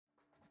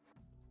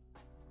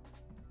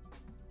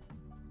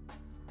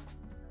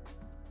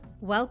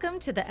Welcome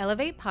to the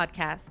Elevate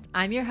podcast.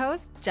 I'm your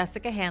host,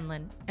 Jessica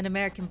Hanlon, an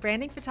American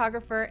branding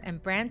photographer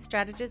and brand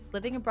strategist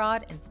living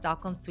abroad in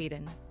Stockholm,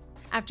 Sweden.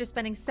 After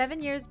spending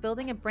 7 years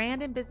building a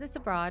brand and business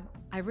abroad,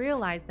 I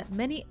realized that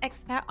many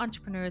expat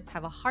entrepreneurs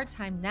have a hard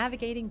time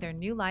navigating their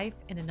new life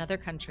in another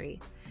country.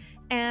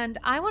 And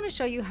I want to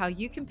show you how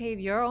you can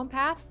pave your own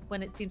path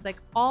when it seems like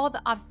all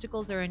the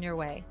obstacles are in your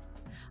way.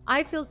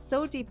 I feel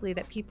so deeply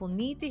that people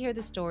need to hear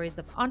the stories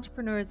of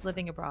entrepreneurs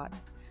living abroad.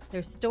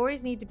 Their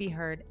stories need to be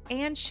heard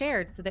and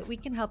shared so that we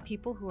can help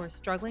people who are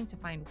struggling to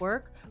find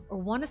work or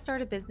want to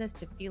start a business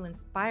to feel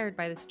inspired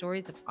by the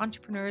stories of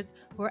entrepreneurs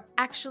who are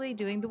actually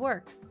doing the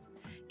work.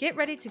 Get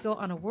ready to go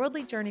on a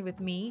worldly journey with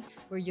me,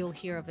 where you'll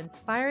hear of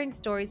inspiring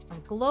stories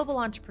from global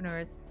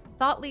entrepreneurs,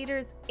 thought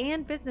leaders,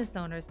 and business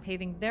owners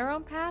paving their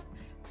own path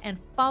and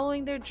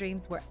following their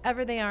dreams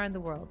wherever they are in the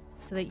world,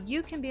 so that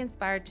you can be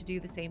inspired to do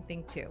the same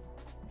thing too.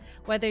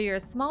 Whether you're a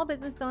small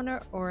business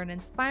owner or an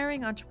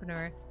inspiring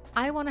entrepreneur,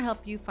 I want to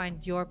help you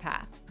find your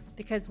path,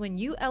 because when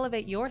you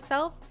elevate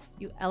yourself,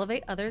 you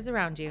elevate others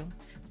around you.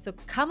 So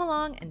come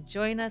along and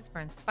join us for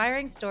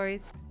inspiring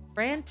stories,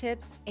 brand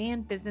tips,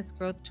 and business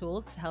growth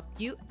tools to help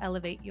you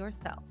elevate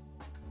yourself.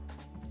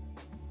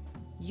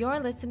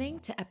 You're listening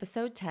to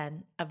episode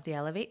 10 of the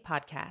Elevate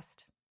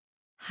podcast.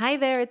 Hi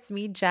there, it's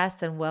me,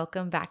 Jess, and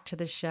welcome back to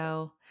the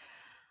show.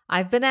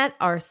 I've been at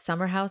our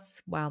summer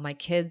house while my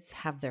kids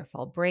have their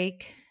fall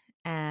break,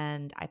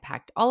 and I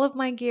packed all of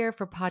my gear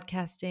for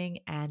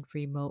podcasting and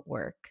remote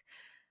work.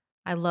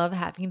 I love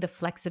having the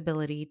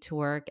flexibility to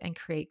work and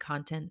create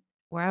content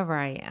wherever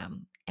I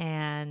am.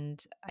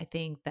 And I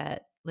think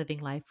that living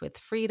life with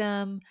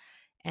freedom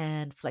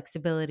and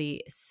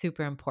flexibility is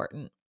super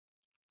important.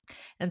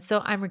 And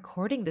so I'm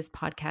recording this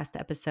podcast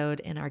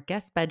episode in our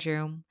guest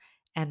bedroom,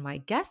 and my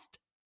guest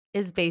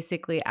is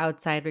basically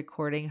outside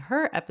recording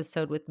her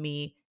episode with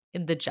me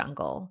in the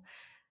jungle.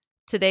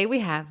 Today we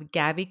have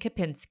Gabby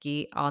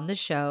Kapinski on the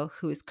show,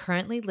 who is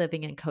currently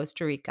living in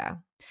Costa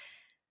Rica.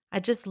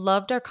 I just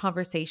loved our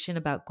conversation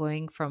about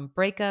going from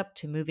breakup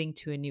to moving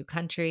to a new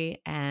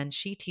country, and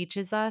she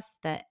teaches us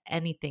that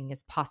anything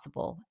is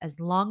possible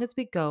as long as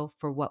we go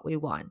for what we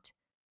want.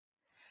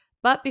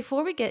 But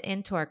before we get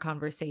into our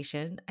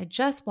conversation, I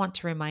just want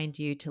to remind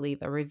you to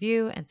leave a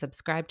review and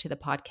subscribe to the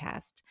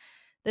podcast.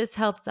 This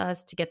helps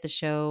us to get the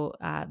show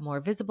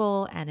more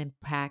visible and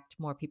impact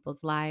more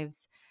people's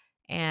lives.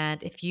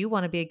 And if you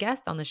want to be a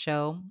guest on the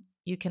show,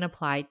 you can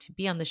apply to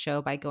be on the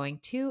show by going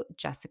to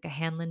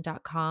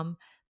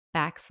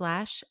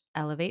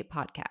jessicahanlon.com/elevate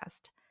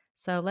podcast.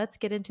 So let's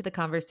get into the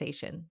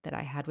conversation that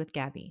I had with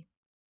Gabby.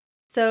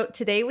 So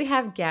today we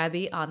have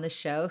Gabby on the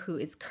show, who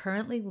is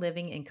currently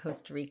living in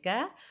Costa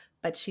Rica,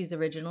 but she's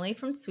originally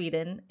from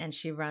Sweden, and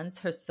she runs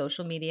her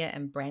social media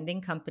and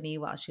branding company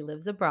while she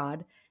lives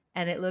abroad.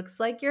 And it looks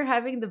like you're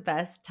having the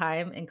best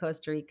time in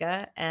Costa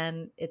Rica,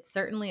 and it's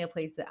certainly a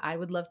place that I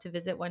would love to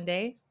visit one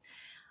day.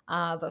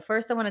 But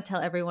first, I want to tell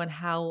everyone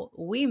how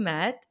we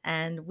met.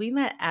 And we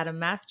met at a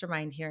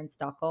mastermind here in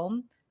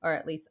Stockholm, or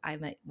at least I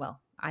met, well,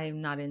 I am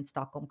not in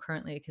Stockholm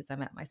currently because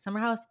I'm at my summer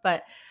house.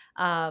 But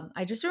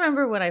I just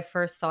remember when I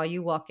first saw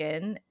you walk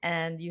in,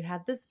 and you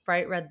had this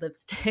bright red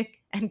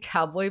lipstick and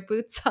cowboy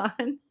boots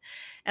on.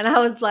 And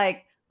I was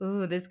like,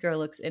 ooh, this girl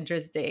looks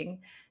interesting.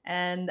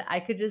 And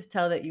I could just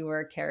tell that you were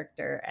a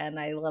character, and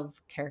I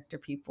love character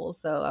people.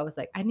 So I was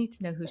like, I need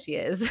to know who she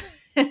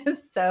is.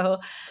 So,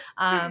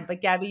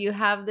 but Gabby, you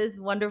have this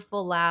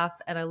wonderful laugh,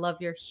 and I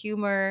love your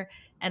humor.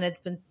 And it's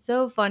been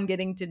so fun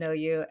getting to know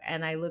you.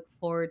 And I look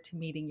forward to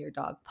meeting your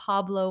dog,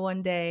 Pablo,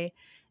 one day.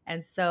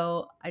 And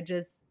so I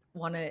just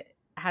want to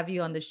have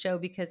you on the show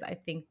because I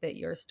think that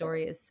your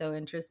story is so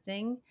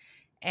interesting.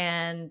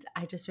 And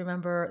I just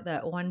remember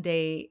that one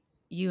day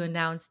you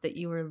announced that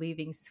you were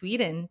leaving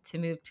Sweden to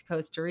move to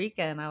Costa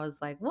Rica. And I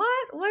was like,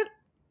 what? What?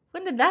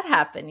 When did that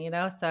happen?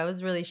 So I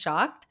was really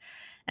shocked.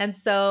 And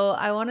so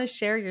I want to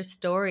share your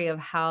story of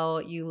how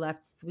you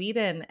left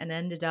Sweden and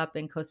ended up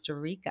in Costa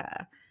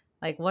Rica.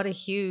 Like, what a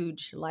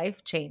huge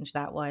life change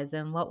that was.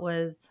 And what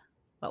was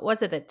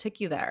it that took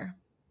you there?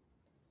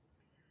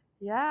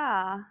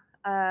 Yeah.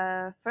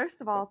 First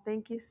of all,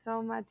 thank you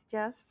so much,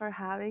 Jess, for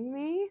having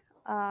me.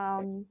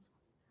 Um,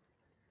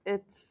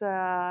 it's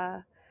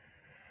uh,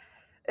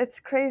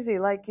 it's crazy,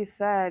 like you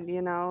said.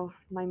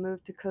 My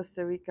move to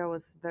Costa Rica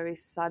was very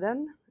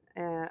sudden,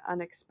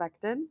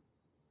 unexpected.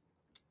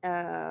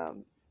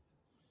 Um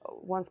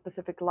One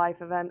specific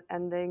life event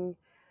ending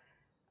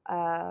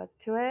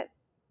to it,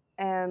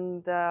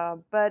 and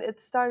but it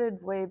started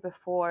way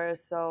before.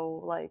 So,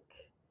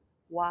 like,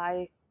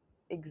 why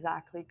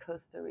exactly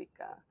Costa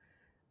Rica?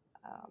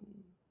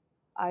 Um,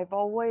 I've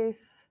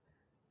always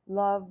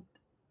loved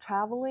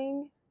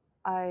traveling.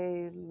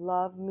 I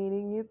love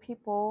meeting new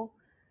people.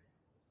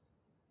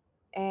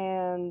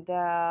 And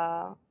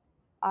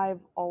I've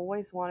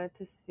always wanted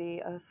to see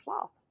a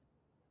sloth.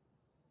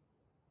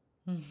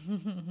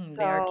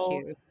 They are So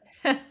cute.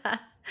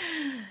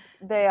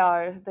 they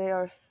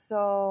are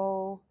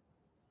so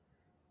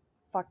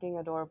fucking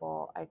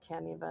adorable. I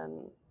can't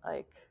even,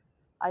 like,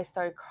 I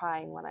started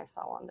crying when I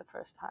saw one the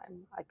first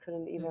time. I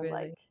couldn't even, like,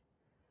 Really?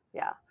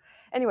 Yeah.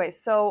 Anyway,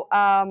 so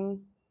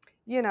I'm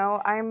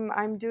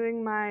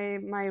doing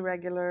my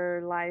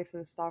regular life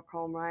in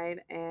Stockholm, right?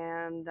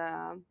 And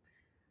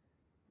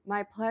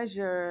my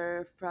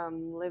pleasure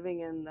from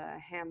living in the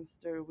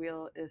hamster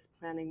wheel is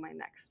planning my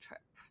next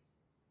trip.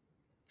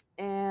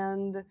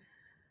 And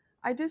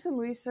I do some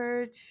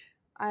research.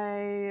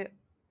 I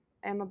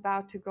am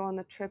about to go on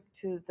a trip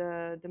to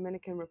the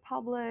Dominican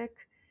Republic,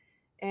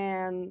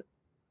 and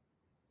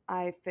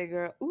I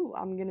figure, ooh,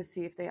 I'm gonna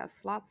see if they have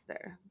slots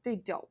there. They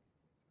don't.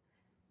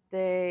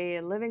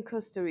 They live in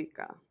Costa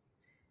Rica.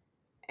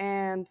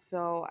 And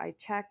so I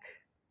check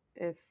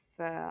if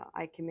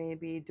I can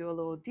maybe do a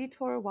little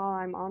detour while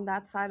I'm on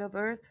that side of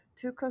Earth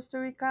to Costa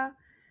Rica,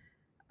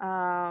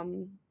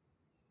 um,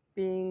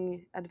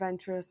 being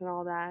adventurous and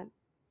all that.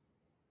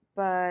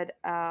 But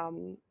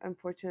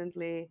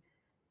unfortunately,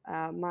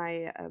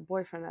 my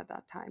boyfriend at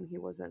that time, he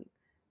wasn't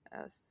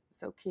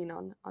so keen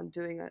on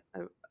doing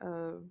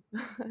a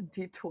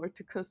detour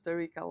to Costa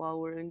Rica while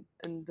we're in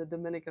the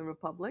Dominican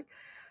Republic.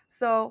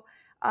 So,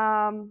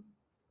 um,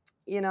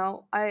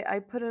 I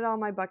put it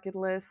on my bucket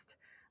list,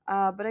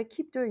 but I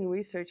keep doing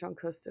research on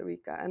Costa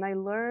Rica, and I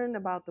learned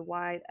about the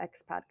wide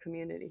expat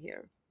community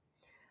here.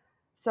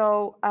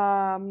 So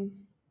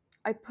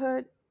I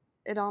put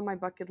it on my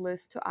bucket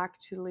list to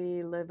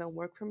actually live and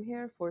work from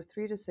here for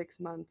 3 to 6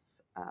 months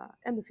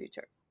in the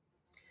future.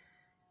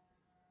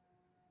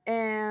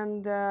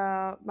 And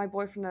my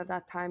boyfriend at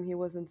that time, he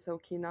wasn't so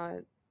keen on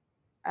it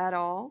at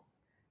all.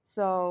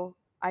 So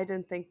I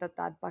didn't think that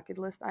that bucket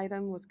list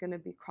item was going to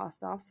be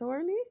crossed off so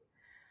early.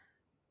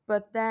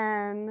 But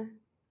then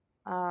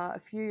a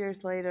few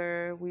years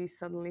later, we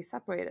suddenly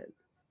separated.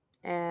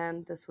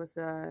 And this was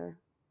a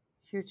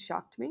huge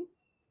shock to me.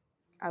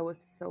 I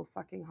was so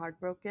fucking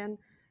heartbroken.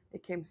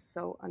 It came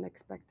so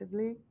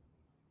unexpectedly.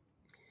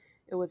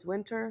 It was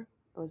winter.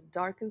 It was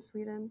dark in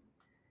Sweden.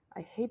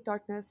 I hate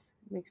darkness.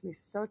 It makes me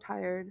so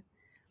tired.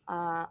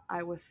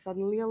 I was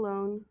suddenly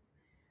alone.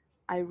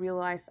 I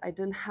realized I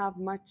didn't have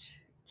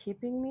much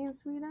keeping me in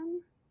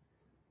Sweden.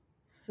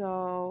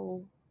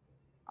 So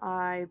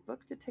I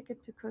booked a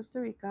ticket to Costa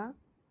Rica,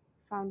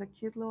 found a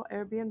cute little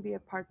Airbnb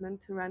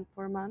apartment to rent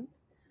for a month,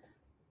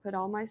 put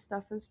all my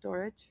stuff in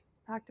storage,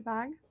 packed a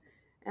bag,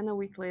 and a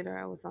week later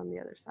I was on the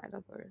other side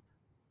of Earth.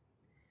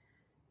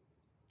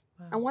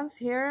 And Wow. once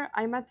here,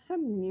 I met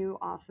some new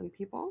awesome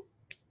people,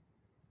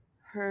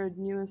 heard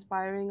new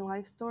inspiring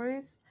life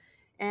stories,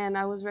 and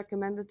I was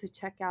recommended to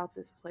check out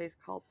this place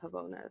called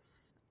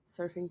Pavones,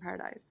 Surfing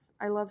Paradise.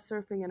 I love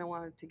surfing and I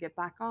wanted to get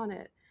back on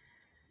it.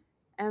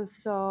 And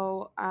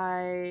so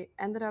I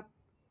ended up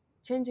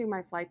changing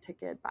my flight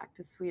ticket back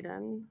to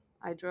Sweden.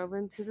 I drove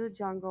into the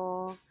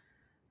jungle.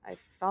 I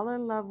fell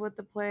in love with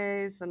the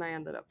place and I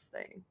ended up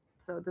staying.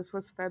 So this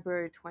was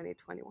February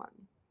 2021.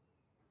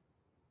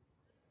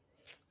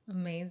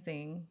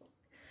 Amazing.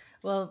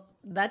 Well,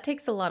 that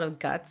takes a lot of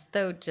guts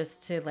though,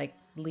 just to like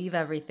leave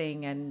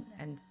everything and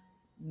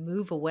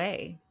move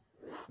away,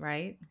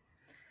 right?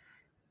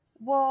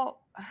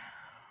 Well,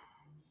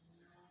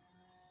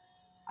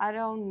 I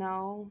don't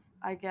know,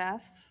 I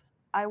guess.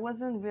 I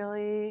wasn't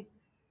really,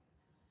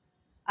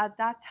 at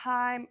that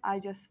time, I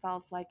just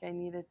felt like I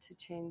needed to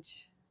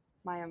change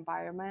my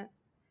environment.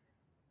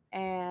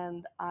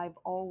 And I've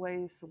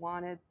always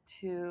wanted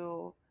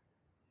to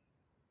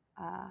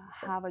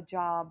have a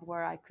job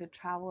where I could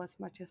travel as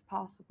much as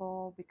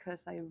possible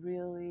because I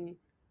really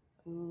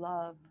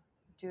love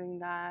doing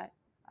that.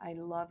 I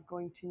love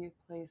going to new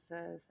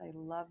places. I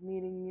love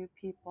meeting new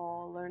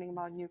people, learning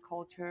about new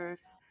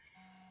cultures.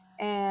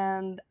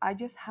 And I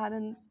just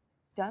hadn't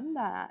done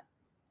that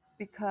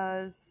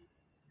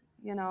because,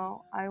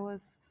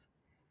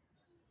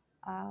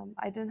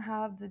 I didn't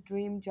have the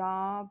dream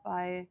job.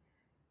 I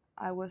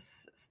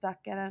was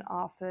stuck at an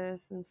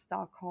office in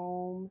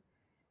Stockholm,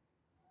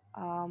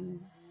 um,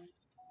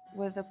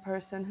 with a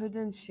person who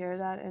didn't share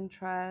that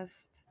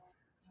interest.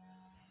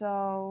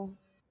 So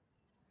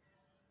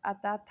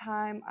at that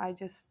time,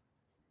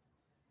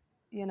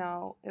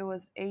 it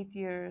was 8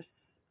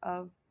 years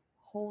of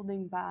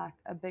holding back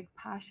a big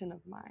passion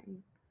of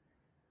mine.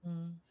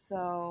 Mm.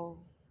 So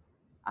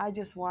I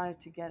just wanted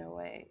to get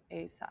away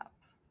ASAP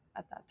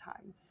at that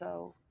time.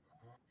 So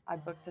I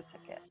booked a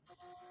ticket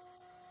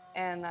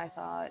and I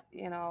thought,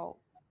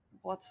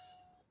 what's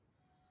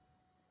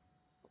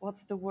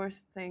what's the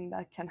worst thing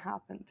that can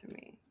happen to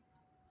me?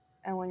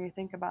 And when you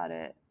think about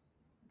it,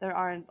 there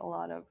aren't a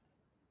lot of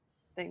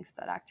things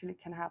that actually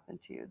can happen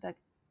to you that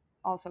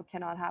also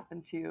cannot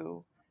happen to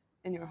you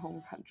in your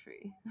home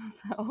country.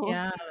 So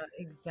Yeah,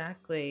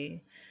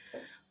 exactly.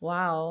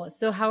 Wow.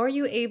 So how are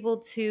you able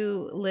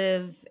to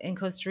live in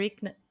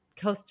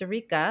Costa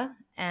Rica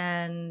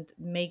and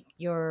make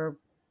your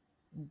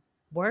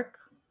work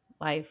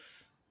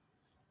life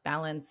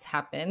balance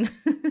happen?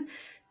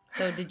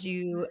 So did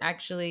you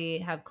actually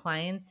have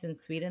clients in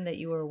Sweden that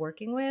you were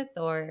working with,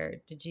 or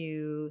did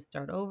you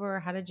start over?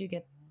 How did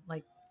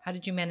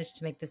you manage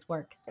to make this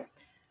work?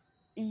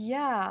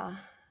 yeah,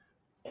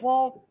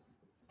 well,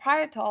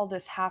 prior to all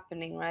this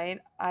happening, right,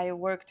 I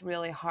worked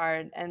really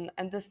hard, and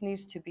this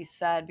needs to be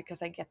said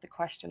because I get the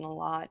question a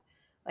lot,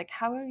 like,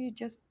 how are you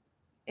just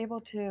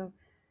able to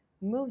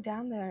move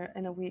down there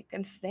in a week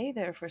and stay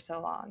there for so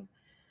long?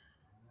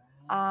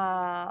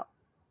 Uh,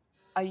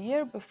 a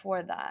year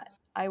before that,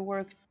 I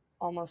worked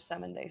almost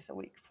 7 days a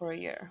week for a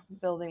year,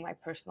 building my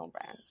personal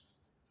brand,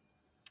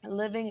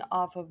 living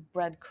off of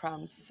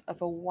breadcrumbs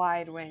of a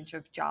wide range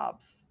of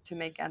jobs to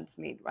make ends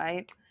meet,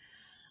 right?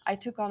 I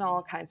took on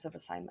all kinds of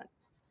assignments.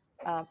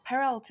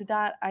 Parallel to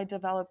that, I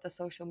developed a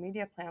social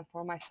media plan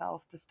for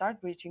myself to start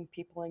reaching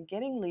people and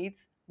getting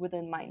leads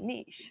within my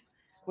niche,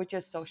 which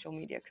is social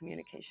media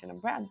communication and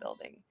brand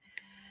building.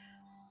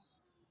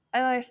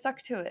 And I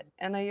stuck to it.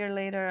 And a year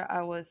later,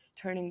 I was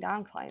turning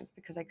down clients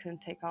because I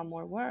couldn't take on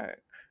more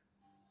work.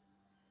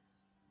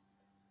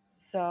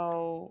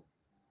 So,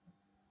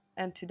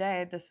 and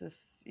today, this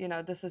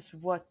is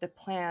what the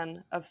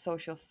plan of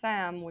Social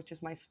Sam, which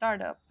is my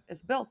startup,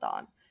 is built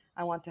on.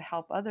 I want to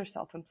help other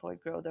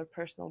self-employed grow their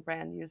personal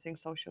brand using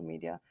social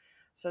media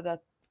so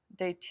that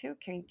they too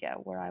can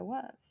get where I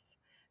was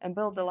and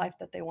build the Yeah. life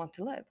that they want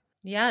to live.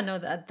 Yeah, no,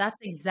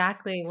 that's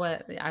exactly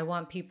what I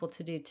want people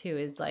to do too,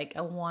 is like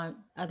I want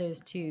others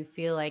to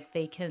feel like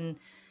they can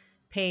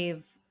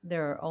pave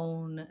their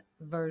own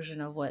version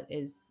of what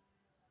is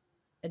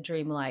a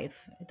dream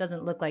life. It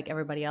doesn't look like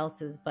everybody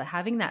else's, but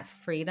having that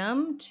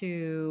freedom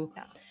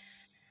Yeah.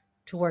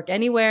 to work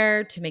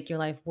anywhere, to make your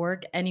life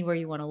work anywhere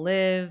you want to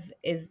live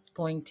is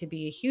going to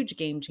be a huge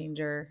game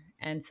changer.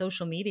 And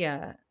social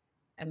media,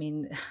 I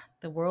mean,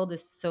 the world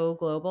is so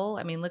global.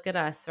 I mean, look at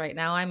us right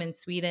now. I'm in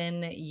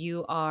Sweden.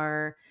 You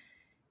are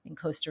in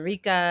Costa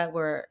Rica.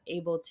 We're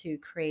able to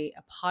create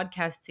a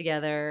podcast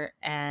together.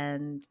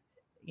 And,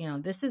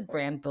 this is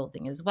brand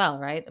building as well,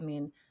 right? I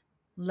mean,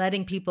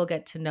 letting people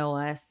get to know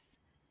us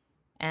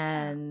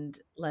Yeah. and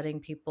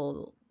letting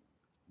people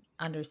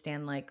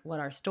understand like what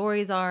our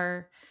stories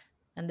are,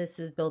 and this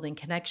is building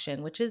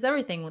connection, which is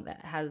everything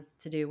that has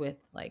to do with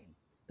like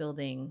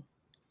building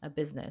a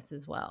business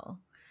as well.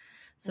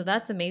 So Mhm.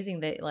 that's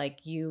amazing that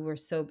like you were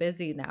so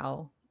busy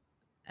now,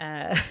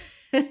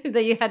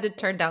 that you had to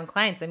turn down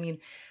clients. I mean,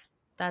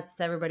 that's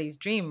everybody's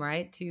dream,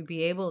 right? To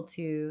be able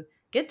to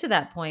get to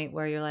that point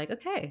where you're like,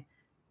 okay,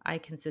 I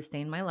can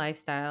sustain my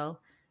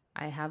lifestyle.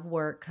 I have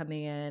work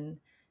coming in.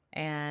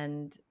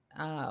 And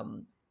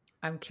um,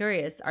 I'm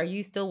curious, are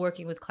you still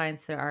working with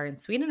clients that are in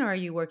Sweden, or are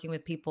you working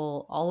with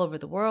people all over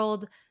the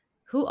world?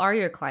 Who are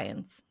your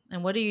clients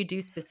and what do you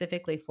do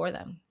specifically for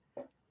them?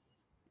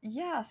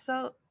 Yeah.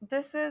 So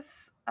this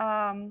is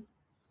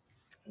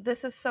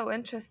so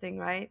interesting,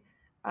 right?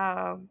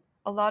 A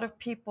lot of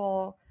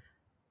people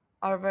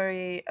are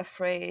very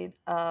afraid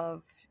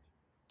of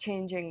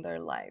changing their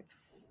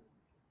lives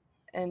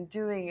and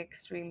doing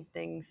extreme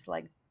things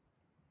like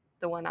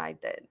the one I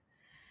did.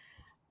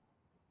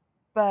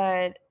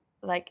 But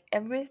like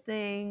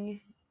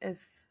everything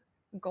is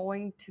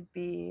going to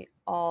be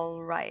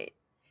all right.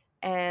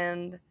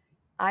 And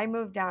I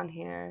moved down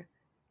here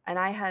and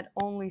I had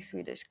only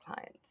Swedish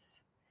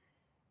clients,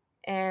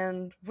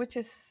 and which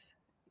is,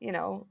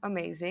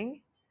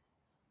 amazing.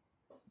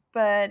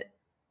 But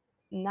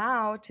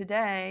now,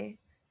 today,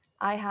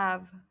 I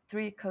have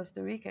three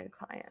Costa Rican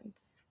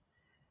clients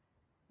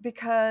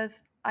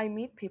because I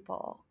meet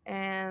people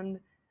and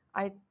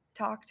I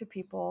talk to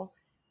people.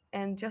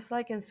 And just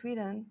like in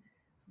Sweden,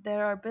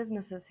 there are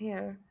businesses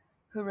here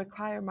who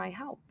require my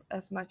help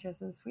as much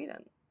as in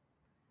Sweden.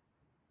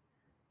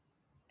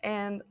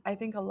 And I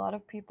think a lot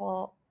of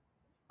people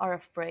are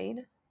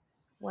afraid.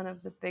 One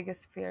of the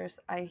biggest fears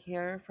I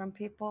hear from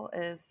people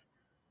is,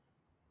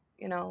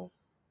 you know,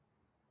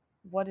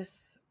 what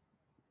is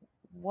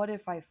what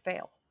if I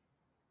fail?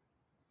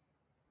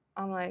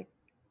 I'm like,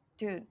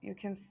 dude, you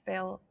can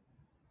fail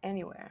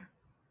anywhere.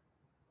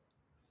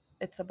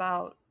 It's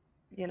about,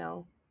 you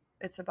know,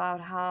 it's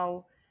about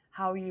how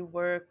you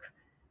work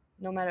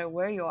no matter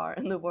where you are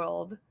in the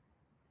world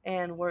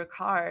and work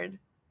hard.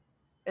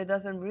 It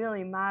doesn't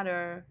really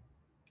matter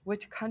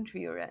which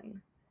country you're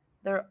in.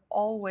 There are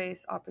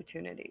always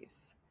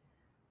opportunities.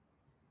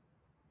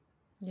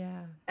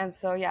 Yeah. And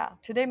so yeah,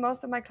 today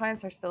most of my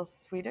clients are still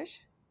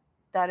Swedish.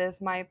 That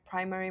is my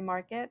primary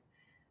market,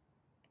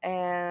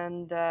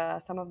 and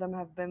some of them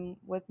have been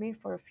with me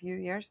for a few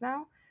years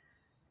now,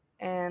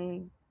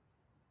 and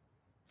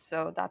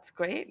so that's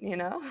great.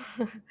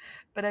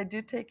 But I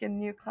do take in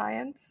new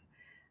clients,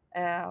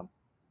 uh,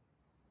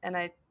 and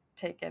I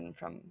take in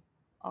from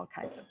all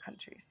kinds of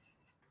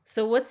countries.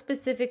 So what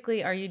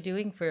specifically are you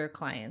doing for your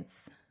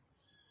clients?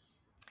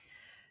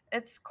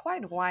 It's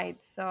quite wide.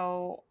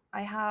 So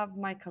I have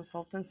my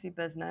consultancy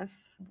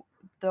business.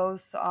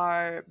 Those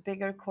are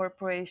bigger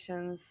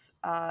corporations,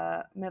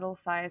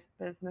 middle-sized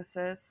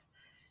businesses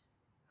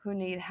who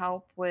need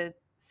help with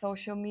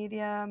social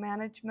media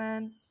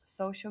management,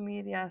 social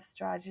media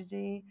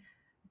strategy,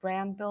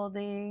 brand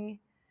building,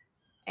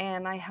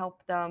 and I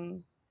help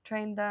them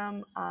train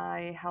them,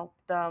 I help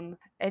them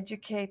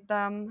educate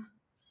them,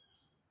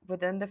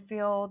 within the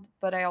field,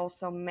 but I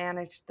also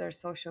manage their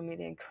social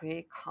media and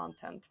create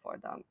content for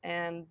them.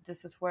 And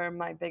this is where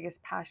my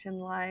biggest passion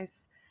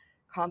lies,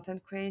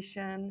 content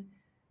creation.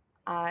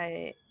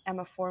 I am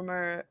a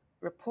former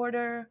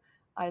reporter.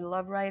 I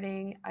love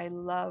writing. I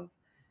love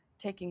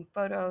taking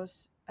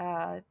photos,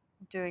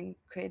 doing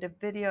creative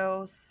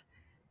videos.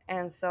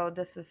 And so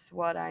this is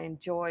what I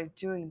enjoy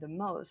doing the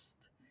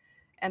most.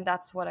 And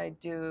that's what I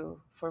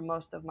do for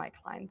most of my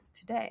clients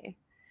today.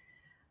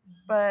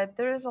 But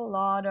there is a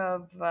lot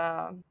of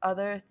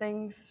other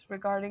things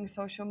regarding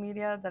social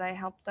media that I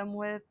help them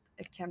with.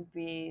 It can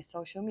be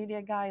social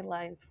media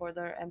guidelines for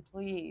their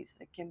employees.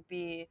 It can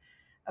be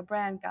a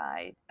brand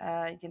guide,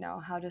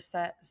 how to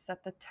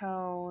set the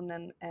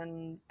tone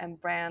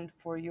and brand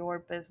for your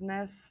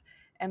business,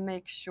 and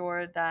make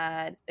sure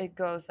that it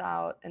goes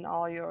out in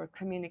all your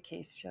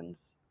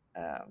communications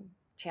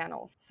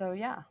channels. So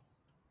yeah,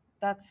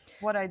 that's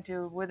what I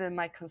do within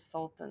my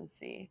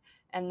consultancy.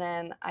 And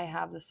then I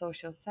have the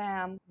Social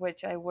SAM,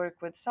 which I work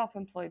with self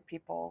employed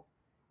people,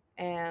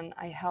 and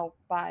I help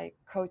by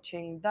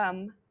coaching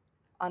them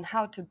on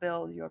how to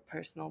build your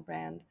personal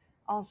brand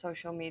on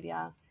social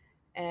media.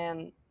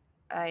 And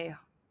I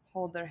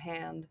hold their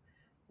hand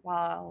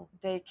while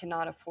they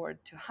cannot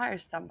afford to hire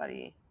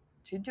somebody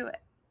to do it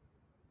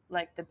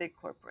like the big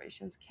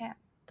corporations can.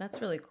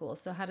 That's really cool.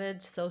 So, how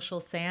did Social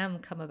Sam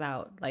come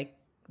about? Like,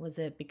 was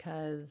it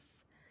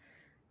because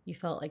you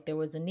felt like there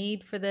was a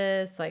need for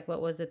this? Like,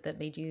 what was it that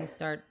made you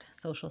start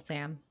Social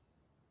Sam?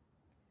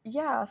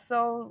 Yeah,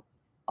 so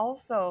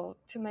also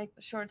to make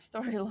the short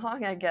story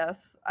long, I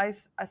guess,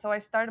 so I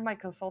started my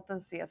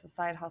consultancy as a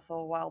side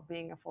hustle while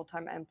being a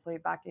full-time employee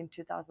back in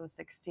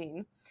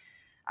 2016,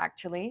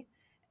 actually.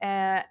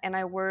 And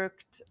I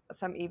worked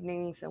some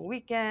evenings and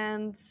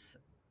weekends,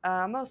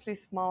 mostly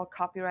small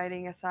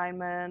copywriting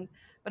assignment.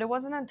 But it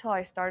wasn't until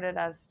I started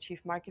as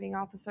chief marketing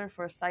officer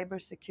for a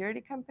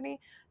cybersecurity company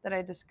that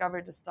I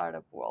discovered the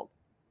startup world,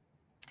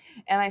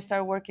 and I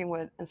started working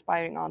with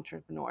inspiring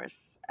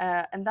entrepreneurs.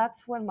 And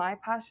that's when my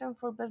passion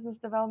for business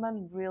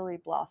development really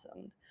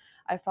blossomed.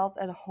 I felt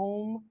at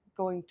home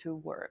going to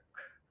work.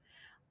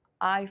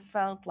 I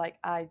felt like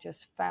I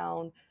just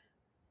found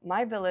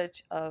my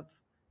village of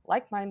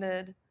like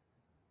minded,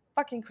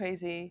 fucking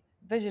crazy,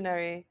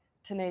 visionary,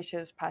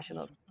 tenacious,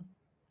 passionate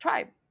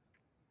tribe.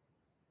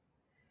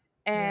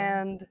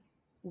 Yeah. And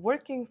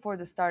working for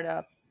the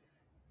startup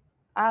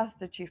as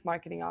the chief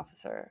marketing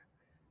officer,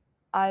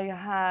 I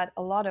had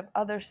a lot of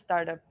other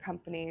startup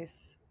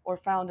companies or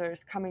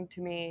founders coming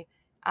to me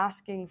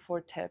asking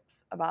for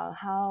tips about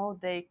how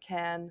they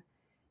can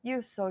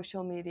use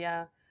social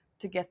media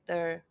to get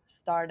their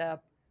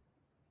startup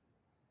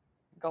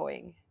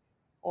going.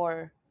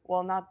 Or,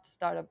 well, not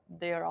startup,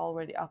 they are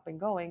already up and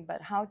going,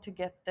 but how to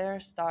get their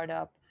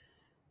startup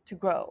to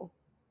grow,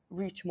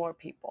 reach more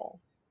people,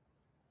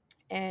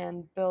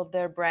 and build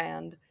their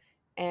brand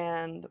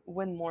and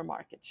win more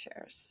market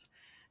shares.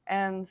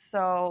 And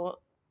so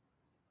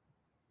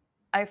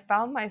I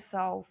found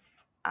myself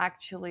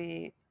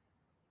actually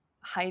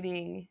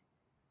hiding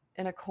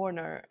in a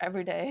corner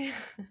every day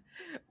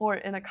or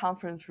in a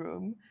conference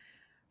room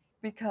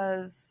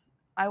because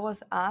I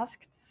was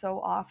asked so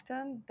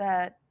often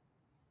that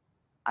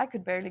I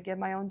could barely get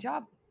my own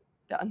job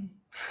done.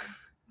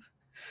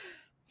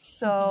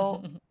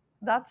 So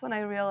that's when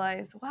I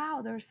realized,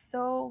 wow, there's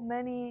so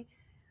many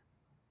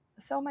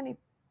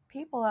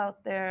people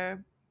out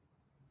there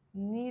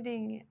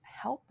needing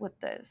help with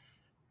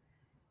this.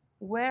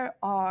 Where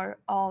are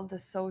all the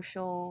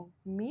social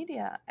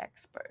media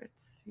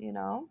experts?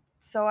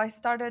 So I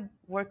started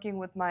working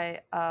with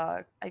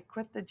I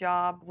quit the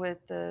job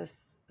with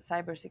this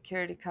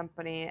cybersecurity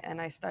company,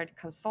 and I started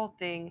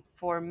consulting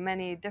for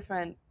many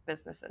different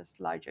businesses,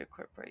 larger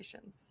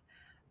corporations.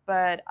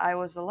 But I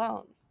was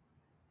alone.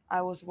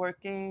 I was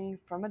working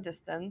from a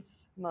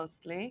distance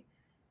mostly,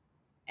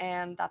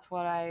 and that's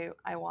what I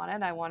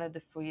wanted. I wanted the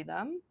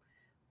freedom,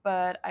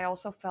 but I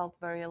also felt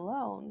very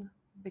alone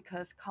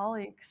because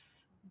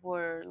colleagues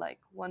were like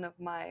one of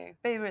my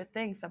favorite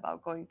things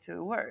about going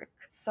to work.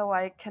 So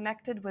I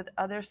connected with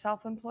other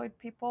self employed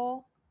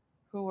people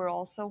who were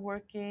also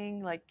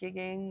working, like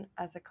gigging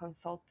as a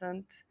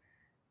consultant,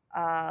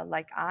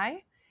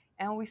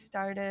 and we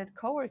started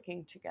co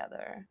working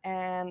together.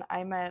 And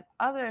I met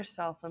other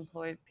self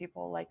employed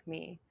people like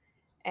me,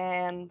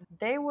 and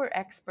they were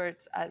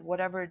experts at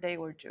whatever they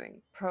were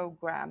doing,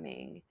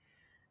 programming,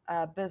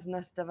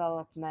 business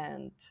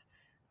development,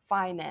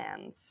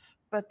 finance.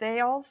 But they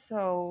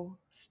also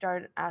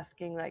started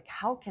asking, like,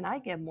 how can I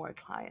get more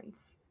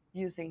clients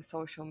using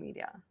social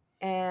media?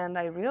 And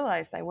I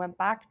realized I went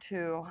back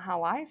to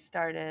how I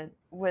started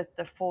with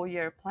the full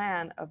year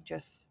plan of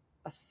just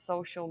a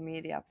social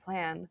media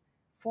plan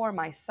for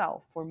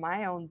myself, for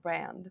my own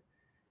brand,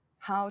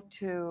 how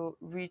to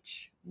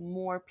reach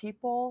more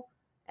people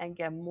and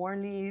get more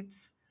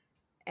leads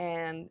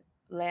and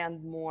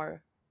land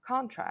more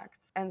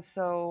contracts. And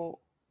so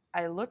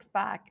I looked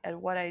back at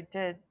what I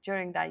did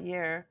during that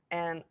year,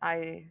 and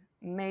I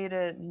made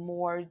it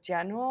more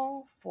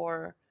general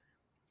for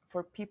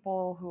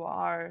people who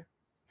are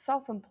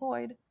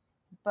self-employed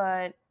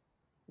but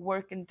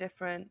work in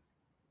different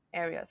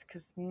areas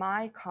because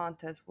my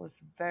content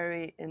was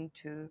very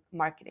into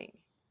marketing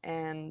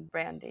and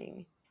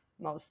branding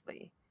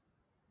mostly.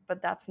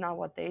 But that's not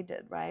what they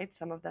did, right?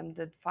 Some of them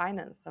did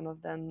finance, some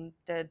of them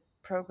did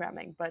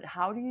programming. But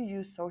how do you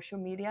use social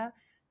media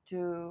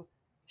to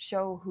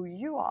show who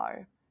you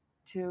are,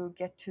 to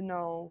get to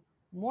know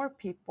more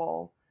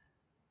people,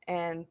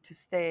 and to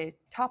stay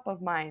top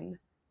of mind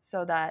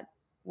so that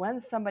when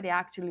somebody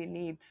actually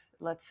needs,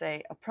 let's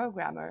say, a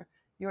programmer,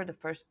 you're the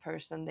first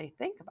person they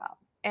think about.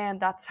 And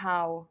that's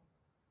how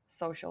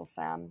Social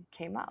Sam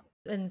came up.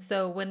 And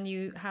so when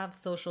you have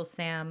Social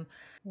Sam,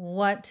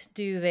 what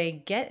do they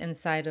get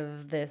inside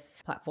of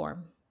this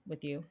platform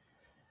with you?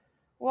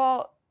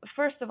 Well,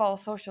 first of all,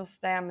 Social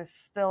Stam is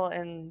still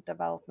in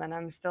development.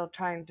 I'm still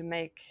trying to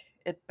make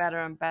it better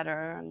and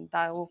better, and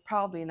that will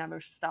probably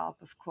never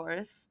stop, of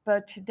course.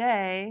 But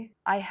today,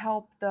 I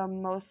help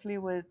them mostly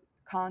with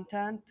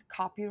content,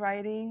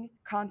 copywriting,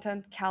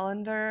 content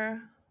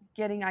calendar,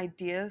 getting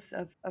ideas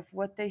of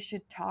what they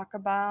should talk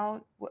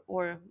about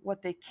or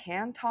what they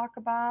can talk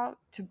about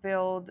to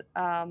build,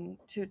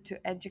 to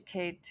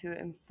educate, to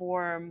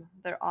inform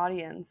their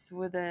audience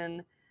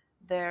within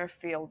their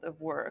field of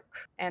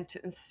work, and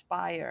to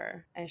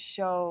inspire and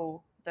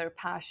show their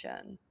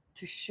passion,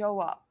 to show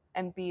up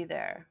and be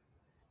there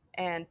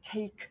and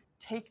take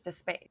the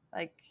space.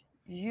 Like,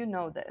 you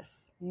know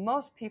this.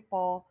 Most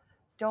people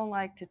don't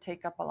like to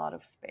take up a lot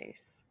of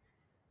space.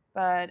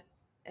 But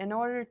in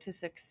order to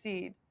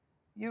succeed,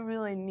 you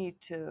really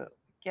need to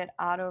get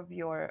out of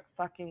your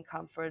fucking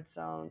comfort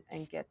zone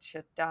and get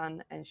shit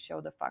done and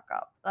show the fuck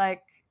up.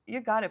 Like, you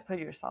got to put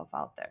yourself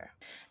out there.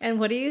 And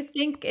what do you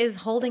think is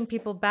holding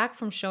people back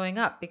from showing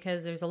up?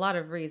 Because there's a lot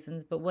of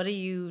reasons, but what are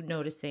you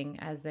noticing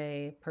as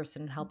a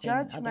person helping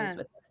others Judgment.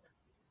 with this?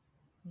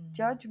 Mm.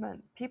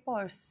 Judgment. People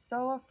are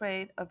so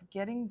afraid of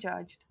getting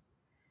judged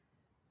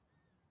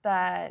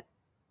that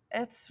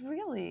it's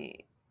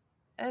really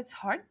it's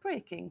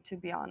heartbreaking, to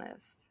be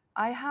honest.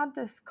 I had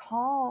this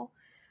call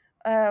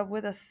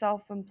with a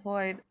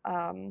self-employed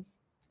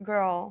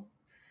girl,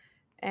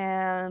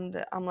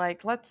 and I'm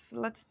like,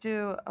 let's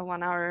do a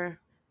 1 hour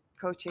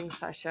coaching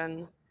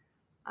session.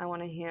 I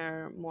want to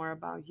hear more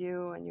about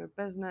you and your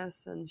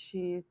business. And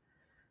she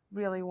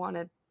really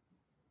wanted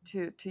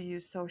to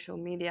use social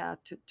media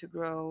to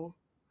grow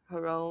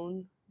her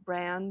own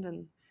brand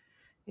and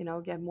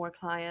get more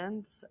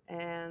clients.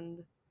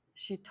 And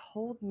she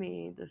told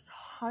me this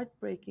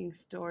heartbreaking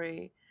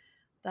story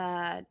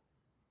that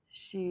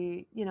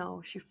she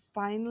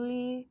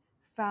finally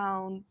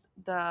found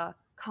the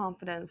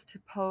confidence to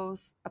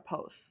post a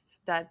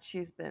post that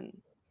she's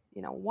been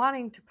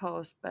wanting to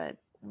post, but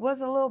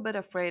was a little bit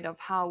afraid of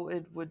how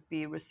it would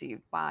be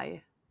received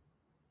by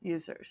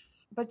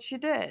users. But she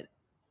did.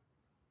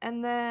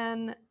 And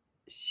then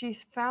she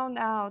found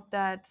out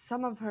that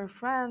some of her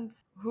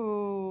friends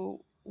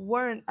who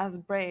weren't as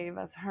brave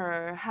as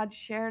her had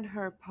shared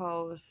her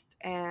post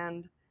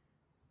and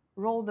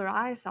rolled their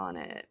eyes on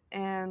it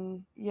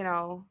and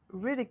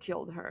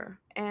ridiculed her.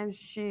 And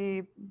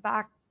she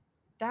backed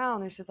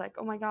down, and she's like,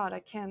 oh my god,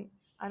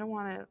 I don't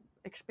want to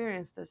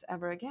experience this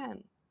ever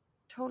again.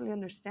 Totally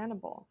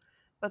understandable.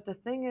 But the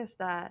thing is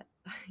that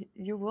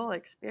you will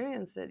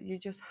experience it. You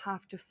just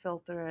have to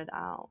filter it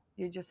out.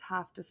 You just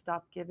have to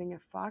stop giving a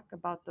fuck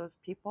about those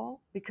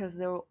people, because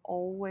there will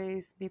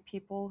always be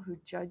people who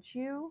judge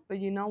you. But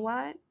you know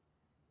what?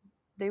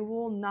 They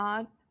will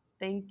not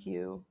thank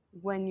you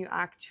when you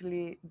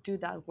actually do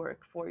that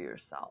work for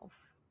yourself.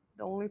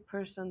 The only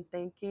person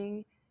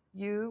thanking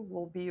you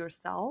will be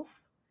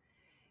yourself.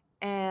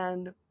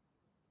 And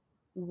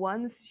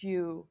once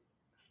you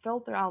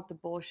filter out the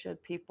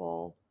bullshit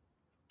people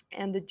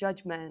and the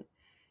judgment,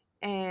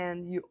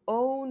 and you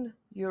own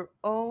your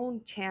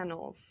own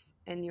channels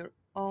and your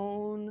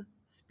own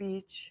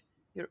speech,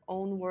 your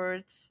own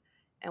words,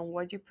 and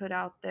what you put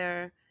out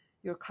there,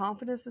 your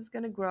confidence is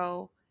going to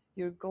grow.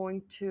 You're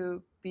going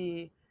to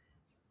be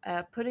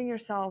putting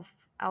yourself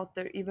out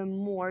there even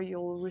more.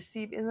 You'll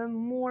receive even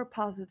more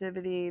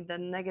positivity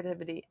than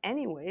negativity.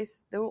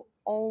 Anyways, there will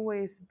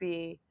always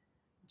be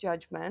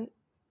judgment,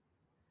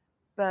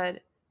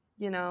 but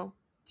you know,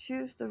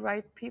 choose the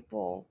right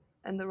people,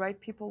 and the right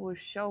people will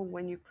show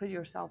when you put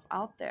yourself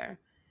out there.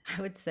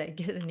 I would say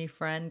get a new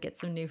friend, get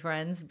some new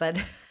friends,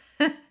 but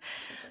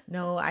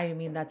no, I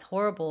mean, that's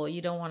horrible.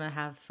 You don't want to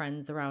have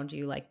friends around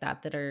you like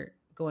that that are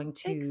going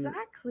to pull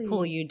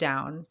Exactly. you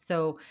down.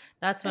 So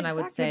that's when I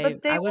would Exactly. say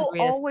But they I would will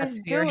reassess always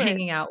who you're do it.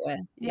 hanging out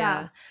with. Yeah.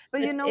 Yeah.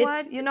 But But you know it's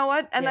what? You know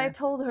what? And I yeah.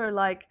 told her,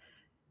 like,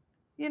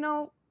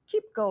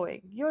 keep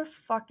going. You're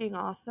fucking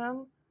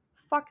awesome.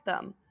 Fuck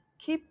them.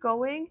 Keep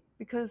going,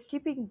 because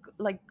keeping,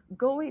 like,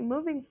 going,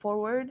 moving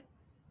forward,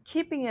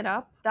 keeping it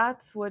up,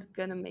 that's what's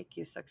gonna make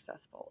you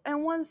successful.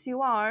 And once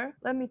you are,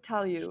 let me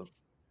tell you,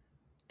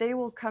 they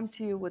will come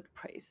to you with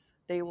praise.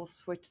 They will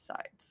switch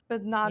sides,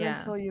 but not Yeah.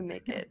 until you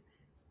make it.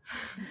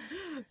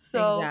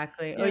 So,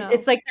 Exactly. you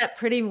It's know, like that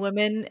Pretty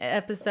Woman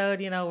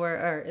episode,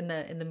 where or in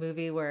the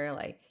movie where,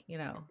 like,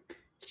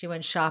 she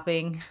went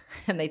shopping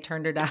and they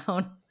turned her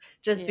down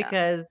just yeah.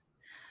 because.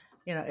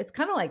 It's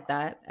kind of like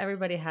that.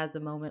 Everybody has a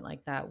moment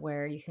like that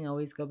where you can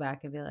always go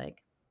back and be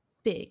like,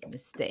 big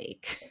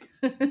mistake.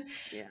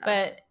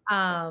 Yeah.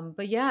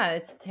 But yeah,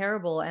 it's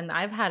terrible. And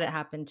I've had it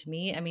happen to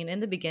me. I mean, in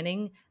the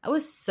beginning, I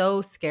was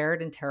so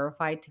scared and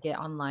terrified to get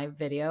on live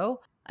video.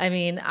 I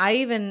mean, I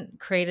even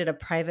created a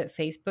private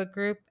Facebook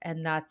group,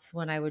 and that's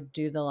when I would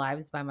do the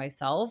lives by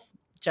myself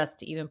just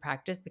to even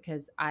practice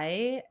because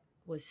I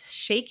was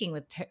shaking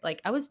with like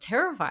I was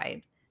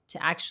terrified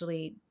to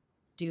actually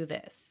do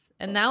this.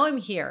 And now I'm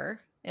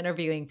here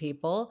interviewing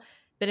people,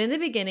 but in the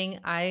beginning,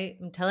 I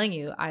am telling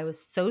you, I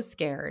was so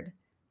scared.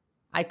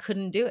 I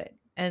couldn't do it.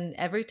 And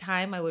every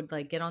time I would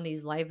like get on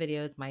these live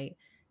videos, my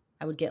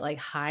I would get like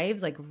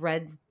hives, like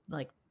red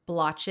like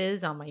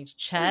blotches on my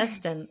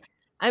chest. And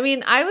I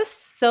mean, I was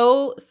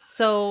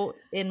so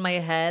in my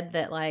head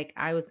that like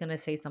I was going to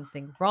say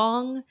something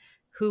wrong.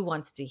 Who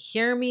wants to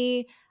hear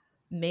me?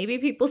 Maybe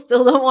people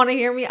still don't want to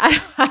hear me.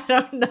 I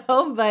don't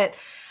know, but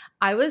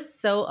I was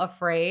so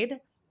afraid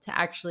to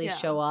actually Yeah.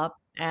 show up,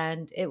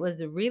 and it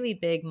was a really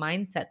big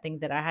mindset thing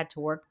that I had to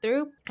work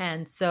through.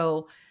 And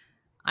so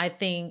I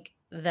think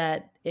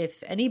that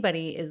if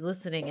anybody is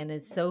listening and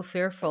is so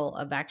fearful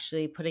of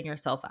actually putting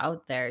yourself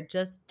out there,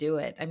 just do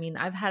it. I mean,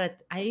 I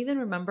even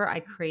remember I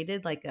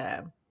created like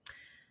a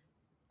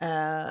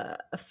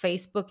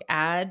Facebook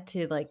ad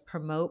to like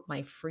promote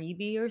my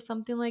freebie or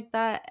something like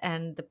that.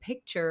 And the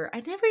picture,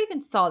 I never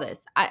even saw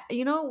this.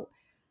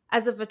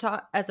 As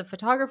a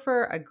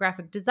photographer, a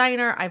graphic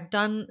designer, I've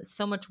done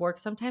so much work.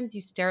 Sometimes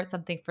you stare at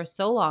something for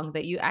so long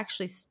that you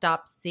actually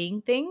stop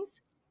seeing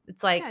things.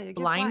 It's Yeah, like you get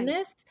blind.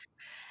 blindness.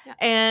 Yeah.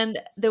 And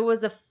there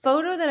was a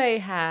photo that I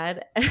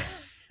had,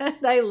 and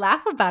I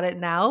laugh about it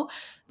now.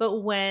 But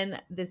when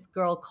this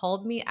girl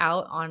called me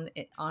out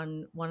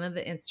on one of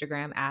the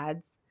Instagram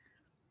ads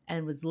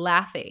and was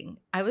laughing,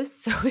 I was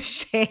so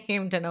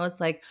ashamed, and I was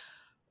like,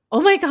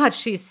 "Oh my god,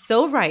 she's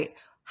so right.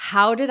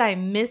 How did I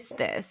miss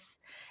this?"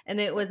 And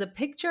it was a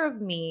picture of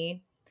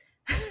me.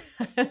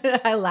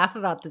 I laugh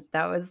about this.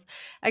 That was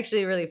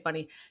actually really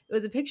funny. It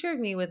was a picture of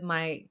me with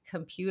my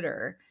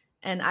computer,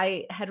 and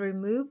I had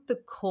removed the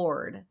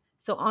cord.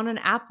 So on an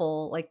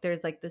Apple, like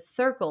there's like this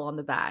circle on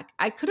the back.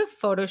 I could have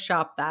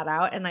photoshopped that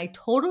out, and I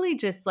totally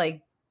just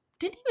like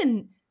didn't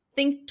even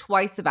think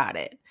twice about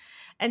it.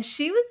 And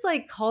she was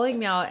like calling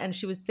me out, and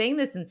she was saying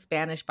this in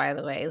Spanish, by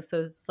the way.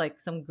 So it's like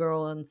some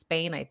girl in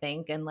Spain, I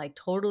think, and like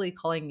totally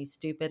calling me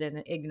stupid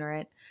and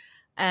ignorant.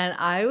 And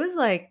I was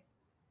like,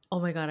 oh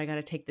my God, I got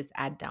to take this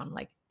ad down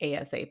like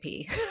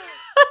ASAP.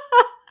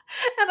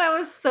 And I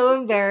was so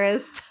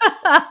embarrassed.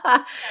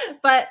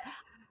 But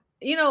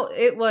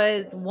it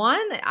was one,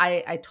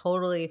 I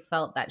totally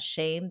felt that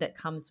shame that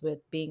comes with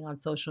being on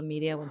social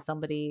media when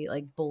somebody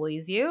like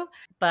bullies you,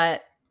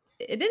 but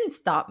it didn't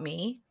stop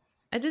me.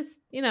 I just,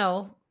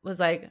 was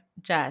like,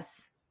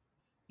 Jess,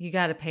 you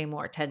got to pay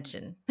more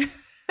attention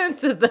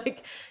to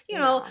like,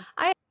 Yeah.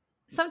 I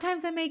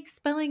sometimes I make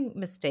spelling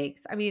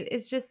mistakes. I mean,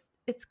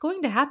 it's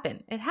going to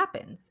happen. It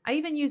happens. I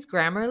even use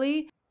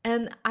Grammarly,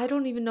 and I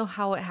don't even know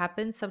how it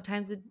happens.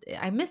 Sometimes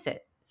I miss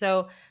it.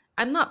 So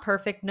I'm not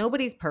perfect.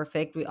 Nobody's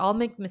perfect. We all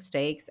make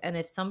mistakes. And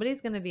if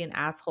somebody's going to be an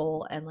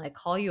asshole and like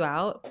call you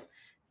out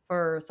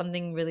for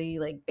something really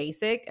like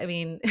basic, I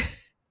mean,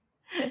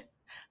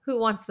 who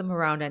wants them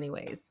around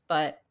anyways?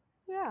 But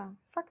Yeah.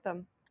 Fuck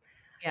them.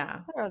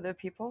 yeah, There are other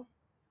people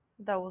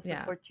that will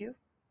yeah. support you.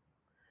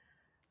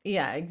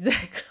 Yeah,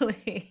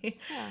 exactly.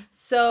 Yeah.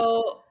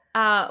 So,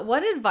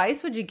 what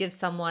advice would you give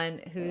someone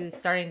who's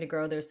starting to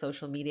grow their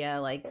social media?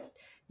 Like,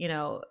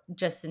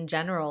 just in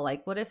general,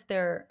 like, what if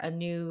they're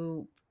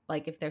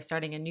like, if they're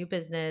starting a new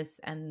business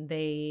and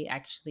they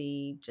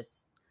actually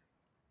just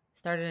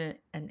started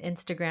an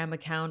Instagram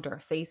account or a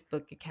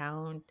Facebook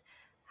account?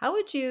 How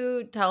would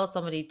you tell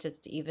somebody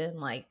just to even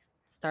like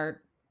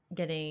start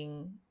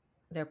getting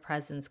their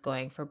presence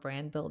going for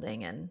brand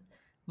building and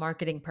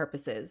marketing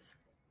purposes?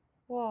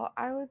 Well,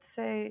 I would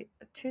say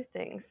two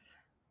things.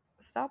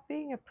 Stop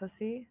being a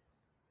pussy.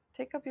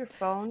 Take up your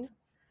phone,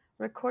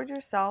 record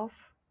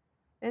yourself,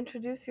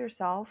 introduce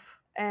yourself,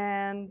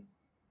 and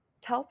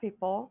tell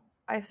people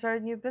I've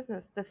started a new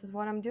business. This is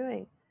what I'm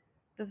doing.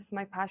 This is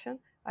my passion.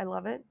 I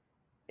love it.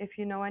 If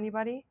you know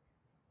anybody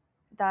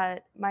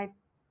that might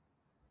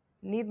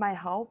need my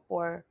help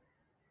or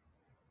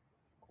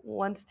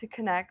wants to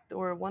connect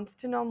or wants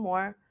to know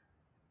more,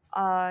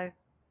 uh,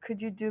 could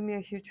you do me a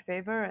huge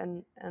favor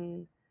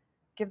and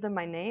give them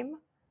my name?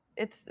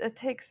 It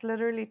takes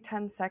literally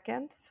 10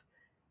 seconds,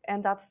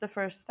 and that's the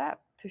first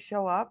step to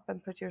show up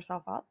and put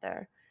yourself out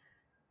there.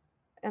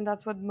 And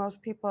that's what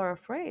most people are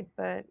afraid,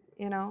 but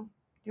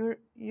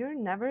you're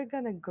never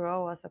going to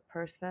grow as a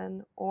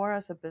person or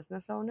as a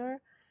business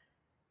owner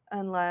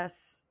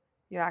unless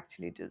you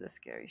actually do the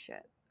scary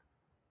shit,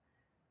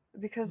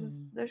 because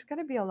Mm. there's going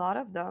to be a lot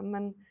of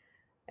them.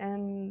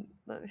 And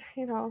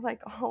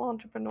like all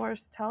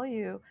entrepreneurs tell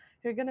you,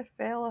 you're going to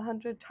fail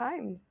 100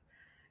 times.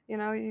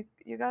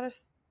 You got to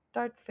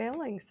start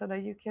failing so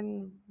that you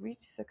can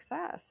reach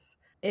success.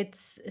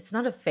 It's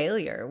not a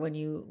failure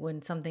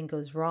when something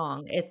goes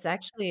wrong. It's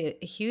actually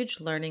a huge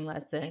learning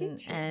lesson,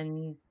 Teach you.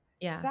 and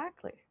Yeah.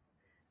 Exactly.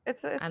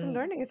 It's a And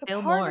learning. It's a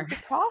still part more. of the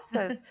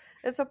process.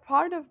 It's a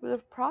part of the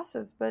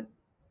process, but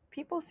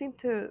people seem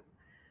to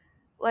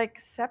like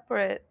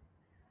separate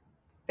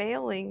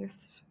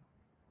failings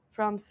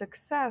from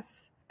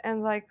success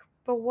and like,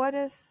 but what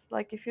is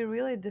like, if you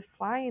really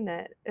define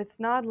it, it's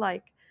not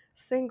like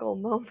single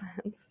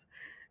moments.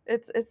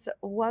 It's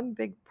one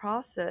big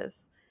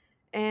process,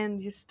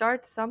 and you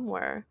start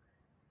somewhere,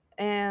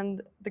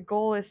 and the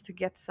goal is to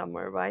get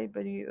somewhere, right?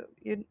 But you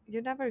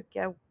never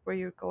get where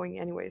you're going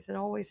anyways. It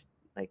always,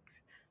 like,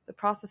 the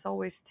process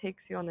always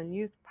takes you on a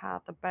new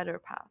path, a better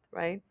path,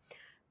 right?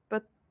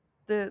 But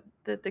the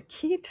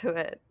key to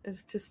it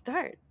is to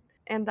start,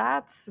 and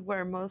that's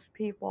where most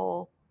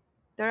people,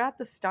 they're at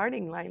the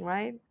starting line,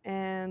 right?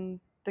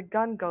 And the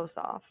gun goes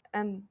off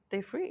and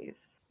they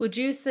freeze. Would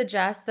you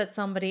suggest that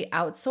somebody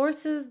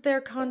outsources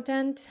their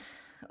content?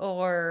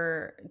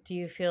 Or do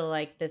you feel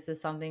like this is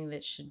something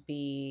that should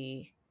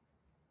be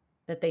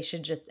that they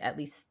should just at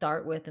least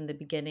start with in the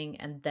beginning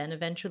and then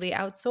eventually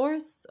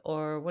outsource?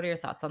 Or what are your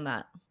thoughts on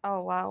that?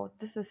 Oh wow,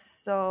 this is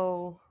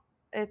so,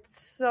 it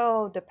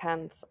so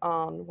depends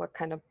on what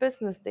kind of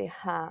business they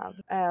have,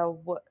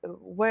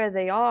 where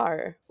they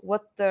are,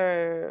 what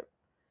their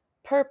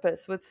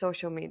purpose with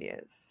social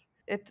media is.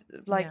 It,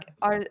 Yeah. like,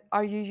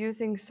 are you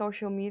using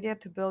social media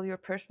to build your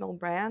personal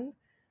brand,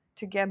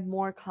 to get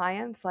more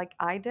clients like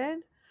I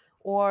did?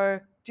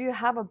 Or do you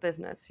have a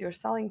business, you're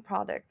selling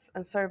products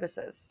and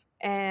services,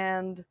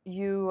 and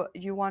you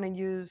want to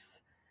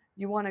use,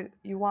 you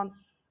want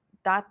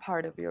that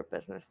part of your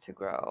business to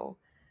grow?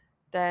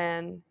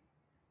 Then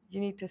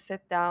you need to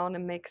sit down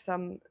and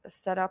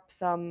set up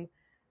some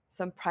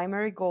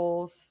primary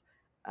goals,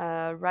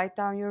 write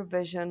down your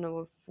vision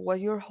of what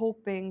you're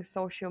hoping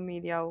social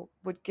media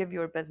would give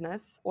your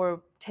business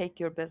or take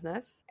your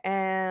business,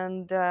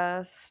 and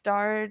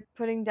start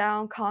putting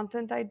down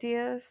content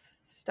ideas,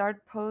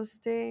 start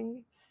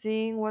posting,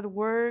 seeing what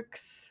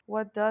works,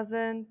 what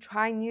doesn't,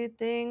 try new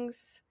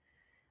things.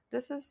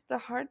 This is the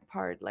hard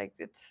part. Like,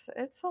 it's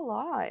a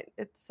lot.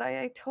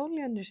 I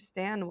totally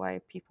understand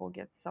why people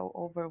get so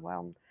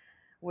overwhelmed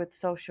with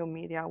social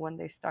media when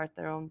they start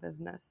their own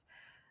business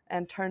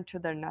and turn to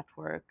their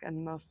network,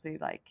 and mostly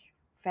like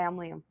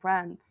family and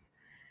friends,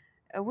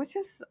 which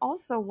is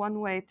also one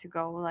way to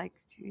go. Like,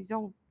 you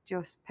don't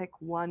just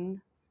pick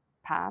one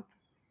path,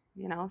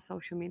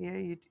 social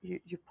media,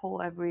 you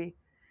pull every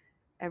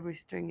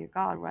string you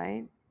got,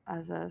 right?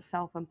 As a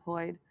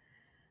self-employed.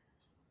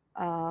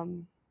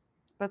 Um,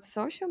 but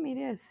social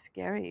media is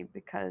scary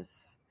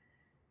because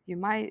you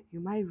might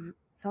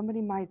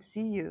somebody might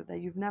see you that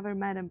you've never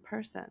met in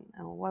person,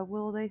 and what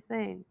will they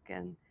think?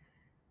 And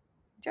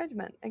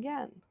judgment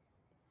again.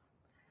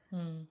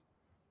 Hmm.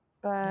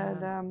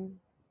 But Yeah.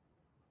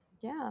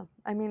 yeah,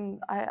 I mean,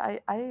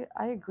 I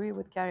agree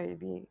with Gary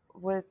Vee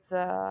with,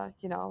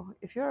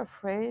 if you're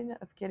afraid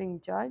of getting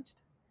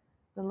judged,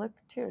 then look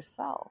to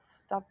yourself.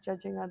 Stop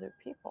judging other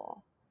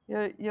people.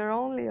 You're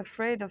only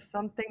afraid of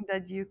something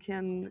that you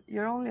can.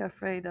 You're only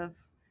afraid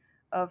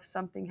of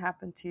something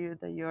happen to you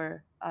that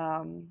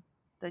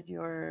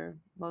you're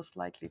most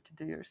likely to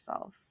do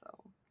yourself.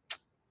 So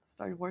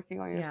start working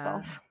on Yeah.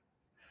 yourself.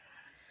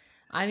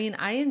 I mean,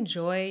 I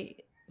enjoy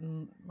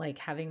like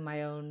having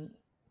my own,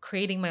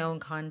 creating my own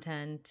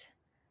content.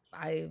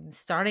 I'm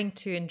starting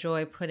to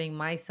enjoy putting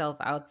myself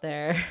out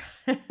there.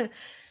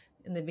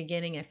 In the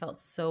beginning, I felt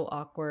so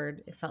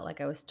awkward. It felt like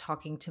I was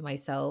talking to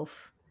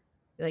myself.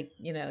 Like,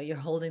 you're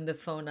holding the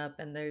phone up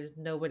and there's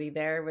nobody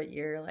there, but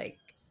you're like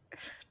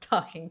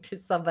talking to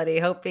somebody,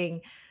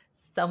 hoping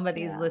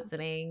somebody's Yeah,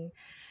 listening.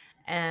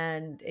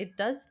 And it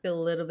does feel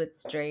a little bit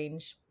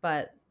strange,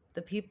 but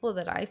the people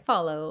that I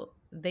follow,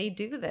 they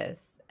do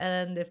this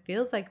and it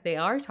feels like they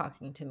are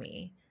talking to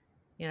me.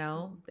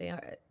 They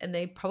are, and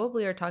they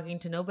probably are talking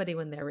to nobody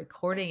when they're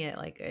recording it,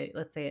 like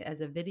let's say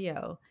as a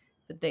video,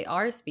 but they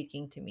are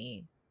speaking to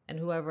me and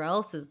whoever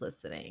else is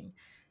listening.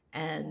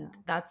 yeah, And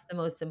that's the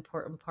most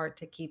important part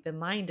to keep in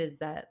mind, is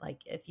that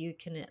like if you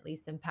can at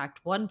least impact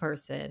one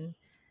person,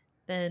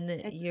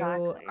 then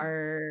you exactly.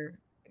 are,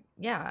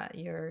 yeah,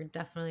 you're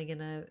definitely going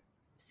to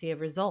see a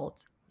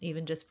result,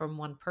 even just from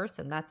one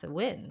person. That's a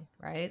win,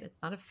 right?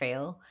 It's not a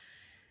fail.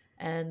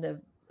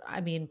 And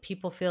I mean,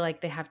 people feel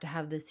like they have to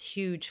have this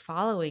huge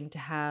following to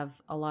have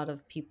a lot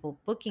of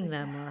people booking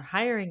them Yeah. or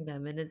hiring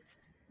them. And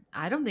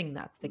I don't think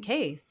that's the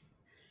case.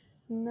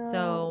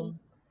 No, So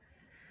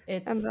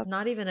and it's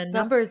not even that's a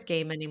numbers that's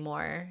game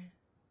anymore.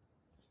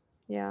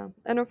 yeah,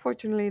 and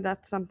unfortunately,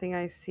 that's something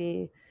I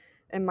see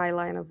in my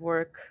line of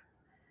work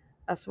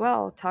as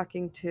well.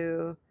 Talking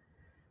to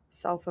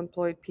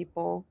self-employed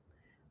people,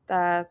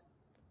 that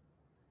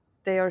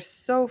they are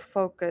so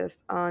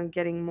focused on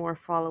getting more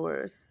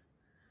followers,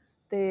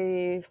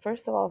 they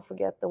first of all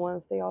forget the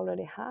ones they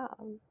already have.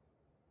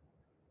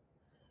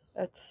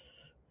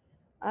 It's,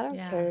 I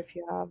don't care Yeah. if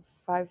you have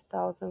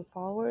 5,000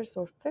 followers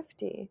or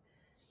 50.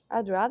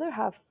 I'd rather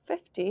have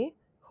 50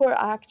 who are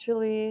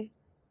actually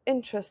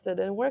interested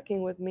in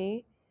working with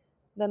me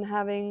than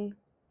having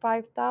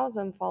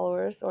 5,000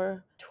 followers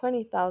or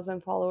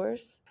 20,000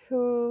 followers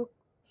who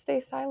stay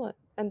silent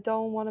and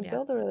don't want to Yeah.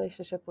 build a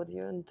relationship with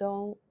you and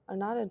don't are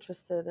not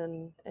interested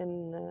in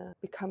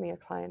becoming a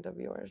client of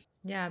yours.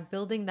 Yeah,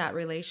 building that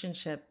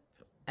relationship,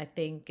 I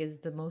think, is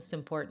the most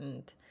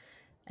important.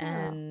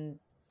 Yeah, And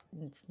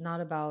it's not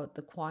about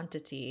the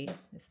quantity,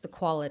 it's the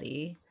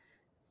quality.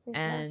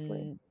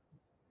 exactly. And,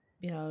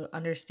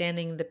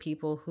 understanding the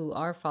people who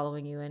are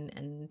following you,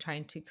 and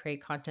trying to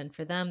create content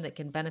for them that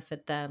can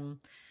benefit them,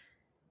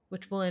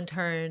 which will in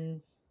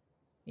turn,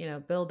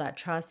 build that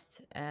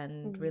trust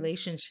and Hmm.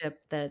 relationship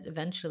that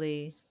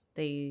eventually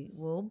they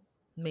will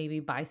maybe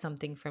buy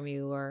something from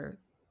you or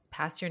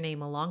pass your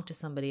name along to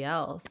somebody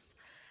else.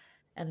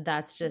 And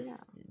that's Yeah.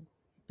 just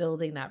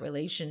building that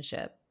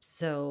relationship.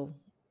 So,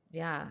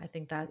 yeah, I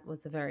think that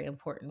was a very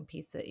important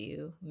piece that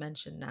you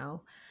mentioned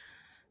now.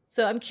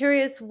 So, I'm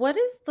curious, what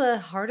is the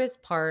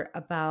hardest part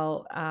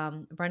about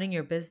running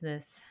your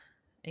business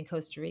in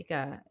Costa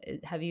Rica?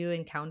 Have you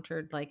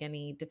encountered like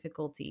any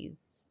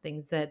difficulties,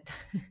 things that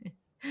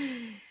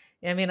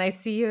I mean, I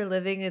see you're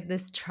living in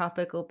this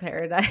tropical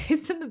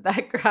paradise in the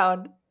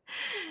background.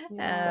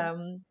 Yeah.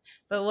 Um,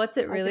 but what's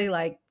it I really just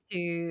like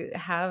to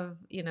have,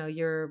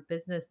 your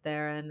business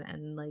there,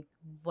 and like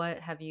what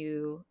have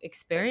you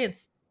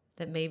experienced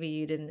that maybe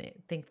you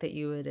didn't think that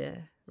you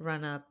would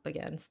run up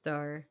against,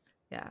 or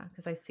yeah,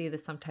 because I see that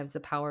sometimes the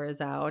power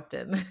is out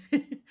and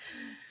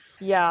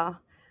Yeah.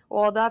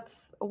 Well,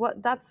 that's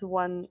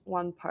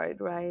one part,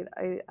 right?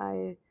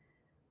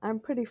 I'm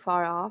pretty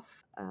far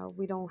off.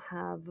 We don't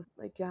have,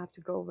 like, you have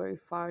to go very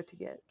far to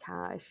get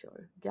cash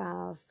or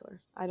gas,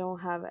 or I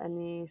don't have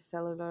any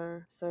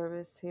cellular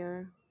service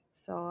here.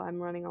 So I'm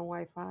running on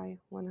Wi-Fi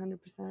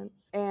 100%.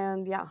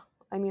 And yeah,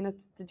 I mean,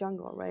 it's the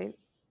jungle, right?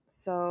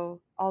 So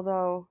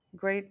although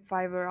great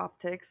fiber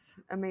optics,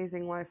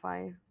 amazing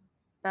Wi-Fi,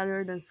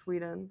 better than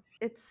Sweden,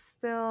 it's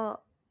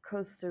still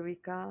Costa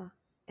Rica,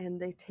 and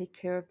they take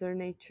care of their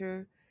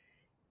nature.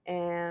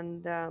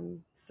 And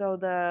so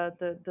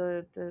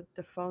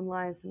the phone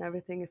lines and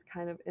everything is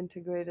kind of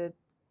integrated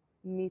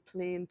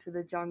neatly into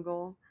the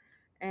jungle.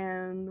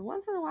 And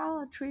once in a while,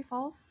 a tree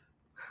falls,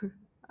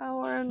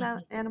 or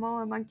an animal,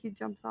 a monkey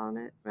jumps on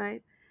it,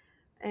 right,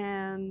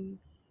 and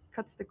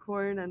cuts the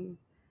cord, and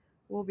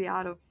we'll be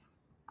out of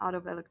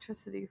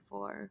electricity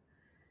for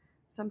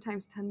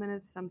sometimes 10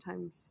 minutes,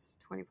 sometimes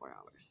 24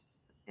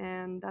 hours.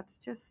 And that's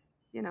just,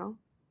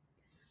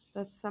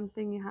 that's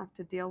something you have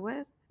to deal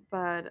with.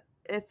 But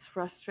it's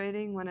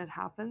frustrating when it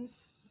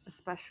happens,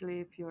 especially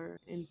if you're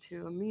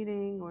into a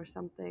meeting or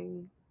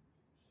something.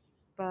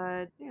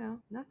 But,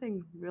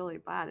 nothing really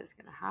bad is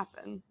going to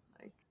happen.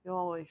 Like, you'll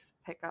always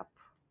pick up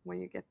when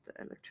you get the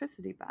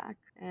electricity back.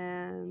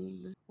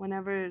 And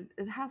whenever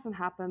it hasn't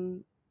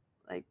happened,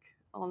 like,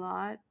 a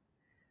lot,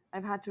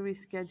 I've had to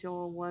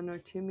reschedule one or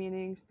two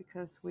meetings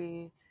because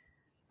we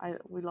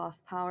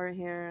lost power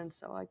here, and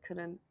so I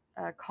couldn't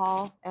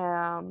call.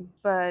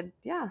 But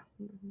yeah,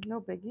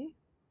 no biggie.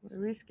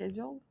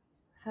 Rescheduled.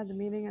 Had the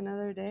meeting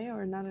another day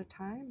or another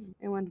time.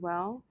 It went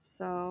well.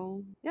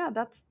 So yeah,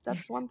 that's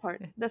one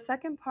part. The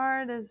second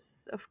part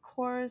is, of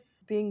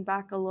course, being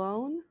back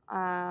alone.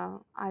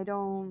 I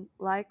don't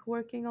like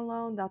working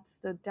alone. That's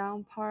the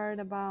down part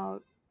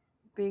about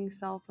being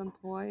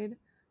self-employed.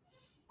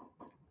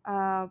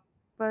 uh,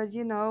 but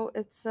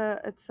it's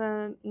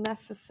a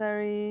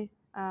necessary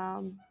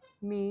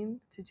mean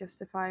to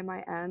justify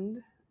my end,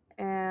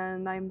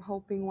 and I'm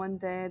hoping one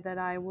day that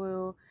I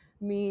will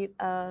meet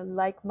a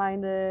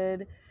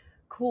like-minded,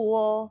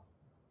 cool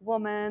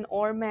woman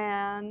or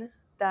man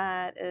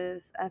that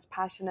is as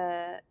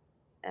passionate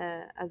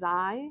as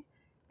I,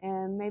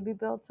 and maybe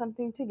build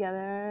something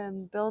together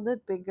and build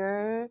it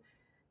bigger.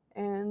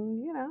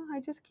 And I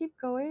just keep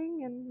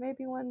going, and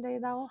maybe one day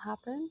that will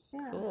happen.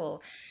 Yeah.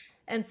 cool.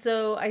 And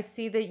so I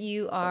see that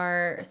you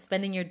are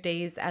spending your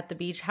days at the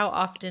beach. How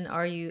often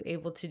are you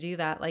able to do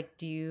that? Like,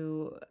 do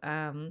you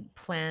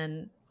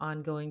plan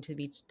on going to the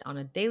beach on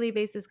a daily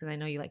basis? Because I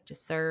know you like to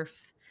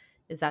surf.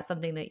 Is that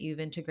something that you've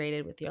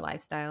integrated with your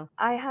lifestyle?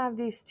 I have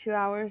these 2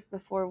 hours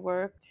before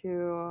work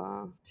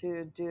to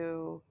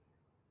do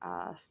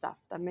stuff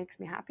that makes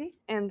me happy.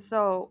 And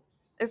so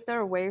if there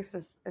are waves,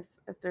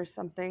 if there's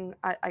something,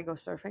 I go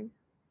surfing.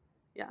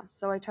 Yeah,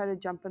 so I try to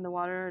jump in the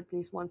water at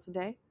least once a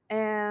day,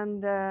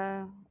 and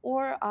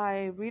or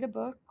I read a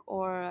book,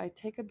 or I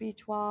take a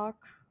beach walk.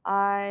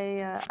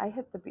 I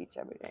hit the beach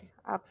every day.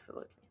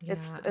 Absolutely,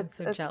 it's Yeah, I'm it's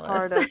so it's jealous.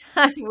 part of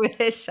I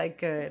wish I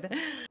could.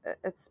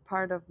 it's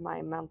part of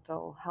my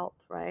mental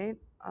health, right?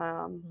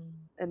 Mm,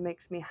 It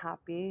makes me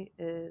happy.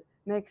 It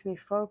makes me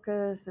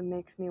focus. It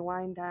makes me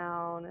wind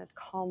down. It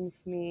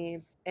calms me,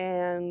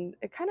 and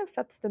it kind of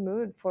sets the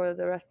mood for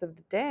the rest of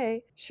the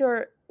day.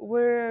 Sure,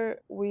 we're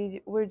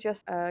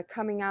just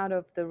coming out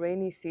of the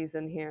rainy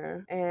season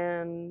here,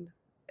 and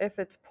if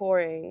it's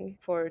pouring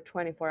for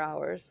 24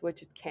 hours,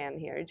 which it can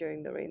here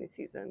during the rainy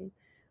season,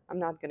 I'm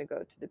not gonna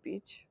go to the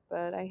beach,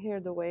 but I hear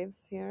the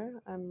waves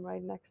here. I'm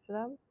right next to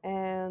them,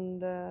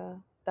 and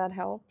that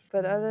helps.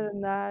 But other mm.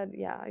 than that,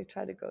 yeah, I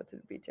try to go to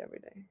the beach every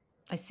day.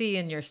 I see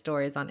in your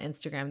stories on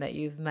Instagram that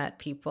you've met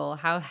people.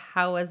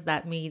 How was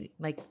that meet,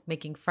 like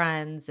making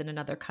friends in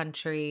another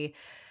country?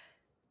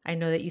 I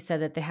know that you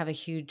said that they have a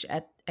huge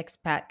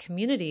expat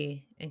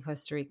community in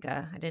Costa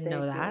Rica. I didn't They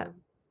know that. do.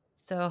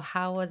 So,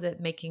 how was it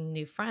making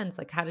new friends?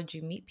 Like, how did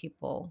you meet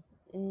people?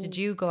 Did Mm,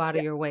 you go out of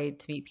yeah. your way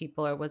to meet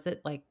people, or was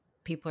it like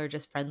people are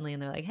just friendly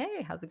and they're like,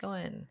 "Hey, how's it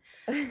going?"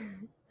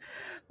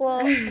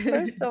 Well,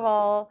 first of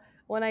all,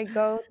 when I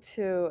go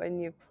to a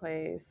new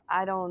place,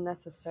 I don't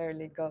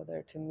necessarily go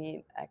there to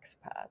meet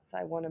expats.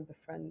 I want to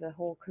befriend the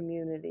whole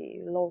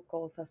community,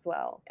 locals as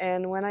well.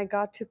 And when I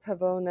got to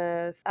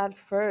Pavones, at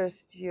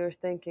first you're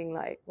thinking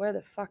like, where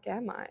the fuck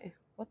am I?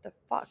 What the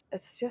fuck?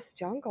 It's just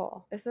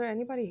jungle. Is there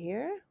anybody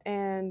here?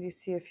 And you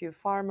see a few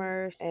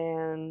farmers,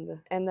 and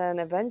then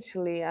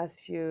eventually,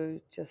 as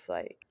you just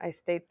like, I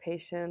stayed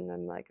patient.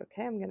 I'm like,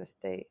 okay, I'm gonna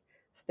stay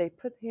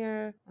put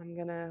here. I'm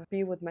gonna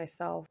be with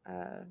myself,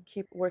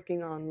 keep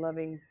working on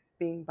loving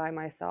being by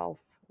myself,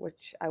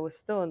 which I was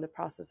still in the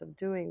process of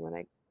doing when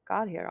I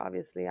got here,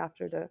 obviously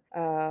after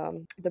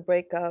the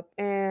breakup.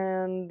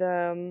 And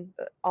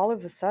all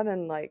of a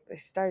sudden, like, I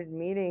started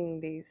meeting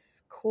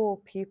these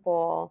cool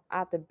people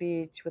at the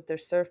beach with their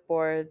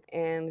surfboards,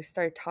 and we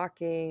started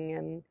talking,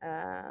 and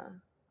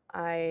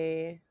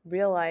I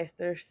realized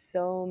there's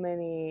so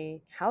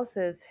many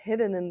houses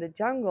hidden in the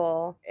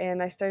jungle,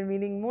 and I started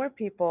meeting more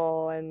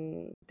people,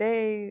 and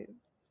they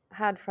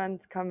had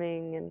friends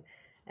coming,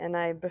 and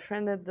I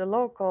befriended the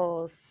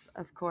locals,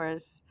 of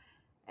course,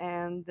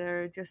 and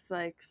they're just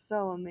like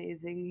so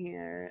amazing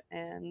here,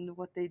 and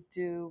what they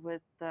do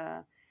with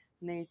the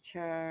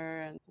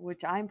nature, and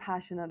which I'm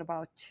passionate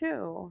about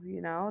too.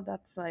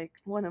 That's like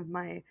one of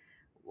my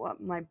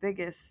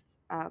biggest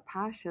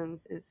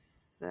passions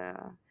is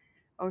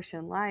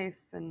ocean life,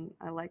 and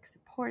I like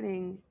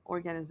supporting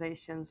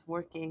organizations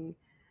working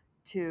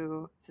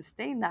to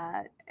sustain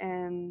that,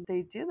 and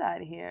they do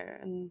that here.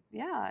 And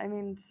yeah, I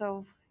mean,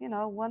 so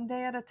one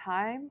day at a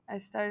time, I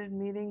started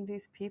meeting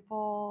these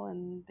people,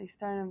 and they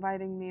started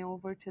inviting me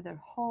over to their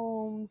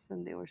homes,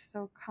 and they were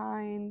so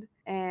kind.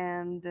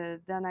 And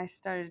then I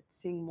started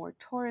seeing more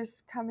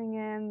tourists coming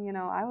in.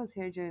 I was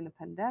here during the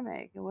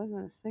pandemic. It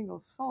wasn't a single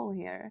soul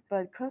here,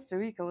 but Costa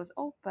Rica was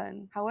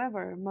open.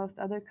 However, most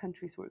other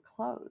countries were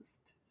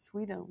closed.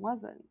 Sweden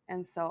wasn't.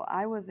 And so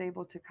I was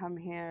able to come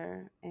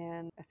here,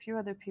 and a few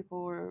other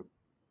people were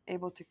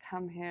able to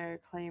come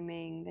here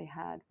claiming they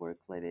had work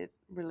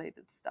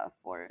related stuff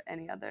or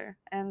any other.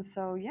 And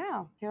so,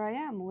 yeah, here I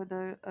am with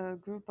a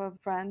group of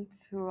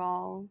friends who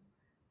all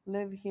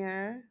live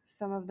here.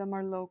 Some of them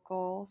are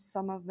local,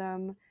 some of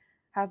them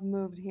have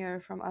moved here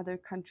from other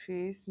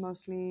countries,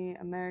 mostly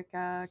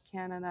America,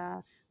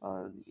 Canada,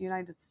 well,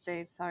 United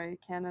States, sorry,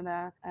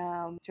 Canada,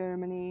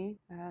 Germany,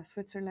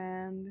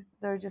 Switzerland.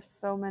 There are just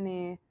so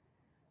many.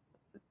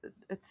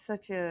 It's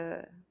such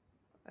a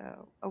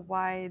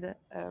wide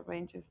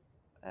range of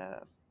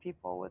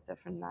people with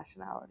different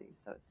nationalities,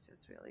 so it's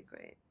just really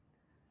great.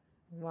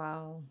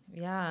 Wow.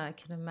 Yeah, I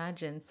can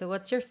imagine. So,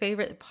 what's your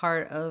favorite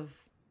part of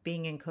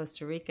being in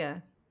Costa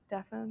Rica?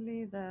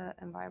 Definitely the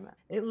environment.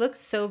 It looks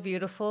so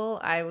beautiful.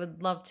 I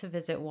would love to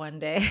visit one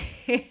day.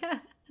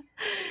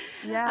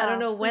 I don't Yeah,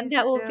 know when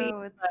that please will be,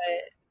 do. but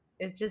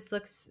It's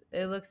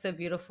it looks so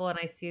beautiful, and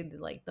I see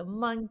like the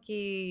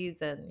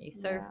monkeys and you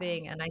yeah,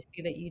 surfing, and I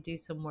see that you do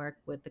some work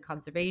with the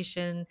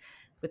conservation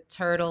with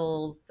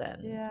turtles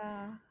and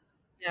yeah,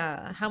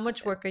 yeah. How it's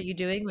much work are you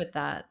doing with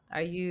that?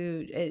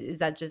 Is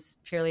that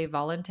just purely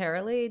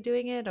voluntarily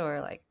doing it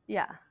or like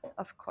yeah,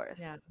 of yeah. course.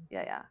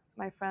 Yeah, yeah.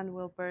 My friend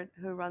Wilbert,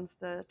 who runs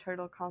the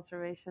turtle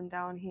conservation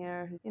down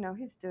here,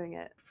 he's doing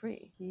it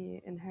free.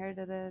 He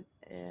inherited it.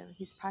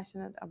 He's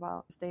passionate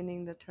about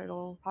sustaining the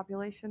turtle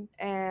population,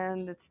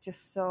 and it's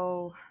just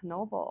so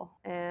noble.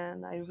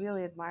 And I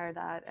really admire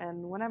that.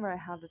 And whenever I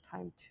have the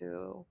time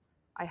to,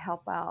 I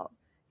help out.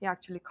 He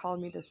actually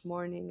called me this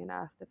morning and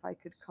asked if I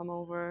could come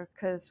over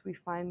because we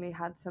finally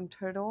had some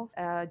turtles.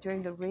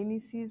 During the rainy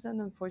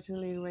season,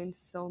 unfortunately, it rains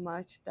so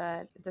much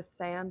that the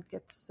sand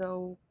gets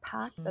so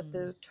packed that Mm.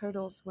 the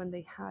turtles, when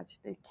they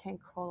hatch, they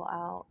can't crawl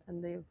out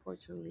and they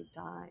unfortunately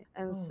die.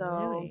 And Oh, so,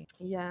 really?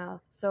 yeah,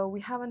 so we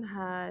haven't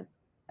had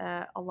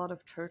a lot of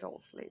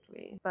turtles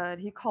lately. But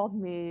he called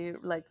me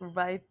like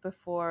right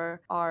before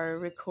our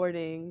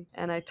recording,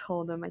 and I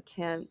told him I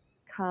can't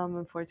come,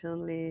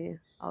 unfortunately.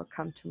 I'll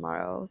come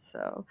tomorrow.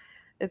 So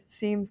it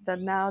seems that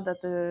now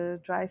that the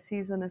dry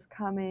season is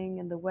coming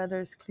and the weather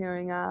is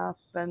clearing up,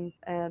 and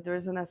there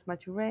isn't as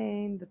much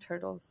rain, the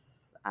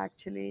turtles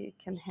actually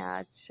can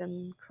hatch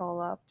and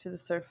crawl up to the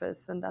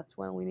surface, and that's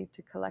when we need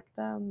to collect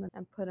them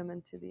and put them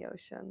into the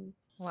ocean.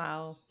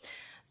 Wow.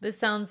 This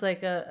sounds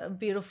like a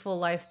beautiful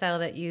lifestyle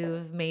that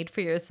you've made for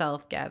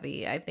yourself,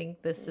 Gabby. I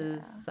think this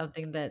is Yeah.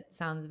 something that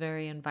sounds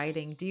very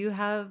inviting. Do you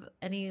have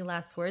any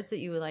last words that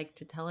you would like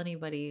to tell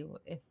anybody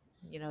if,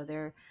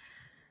 they're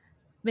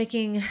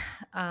making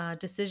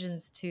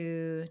decisions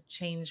to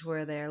change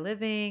where they're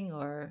living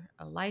or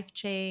a life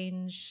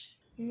change?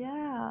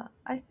 Yeah,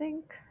 I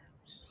think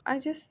I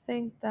just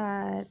think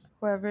that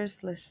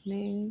whoever's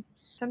listening,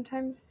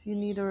 sometimes you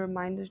need a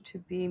reminder to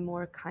be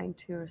more kind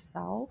to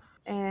yourself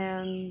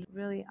and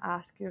really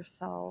ask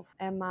yourself,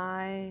 am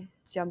I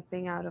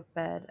jumping out of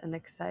bed and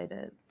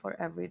excited for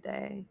every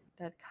day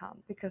that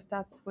comes? Because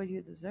that's what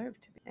you deserve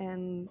to be.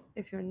 And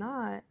if you're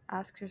not,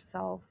 ask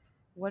yourself,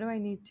 what do I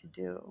need to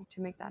do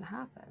to make that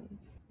happen?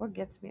 What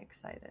gets me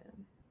excited?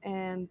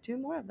 And do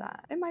more of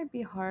that. It might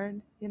be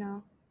hard, you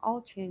know,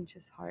 all change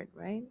is hard,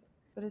 right?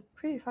 But it's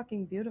pretty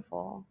fucking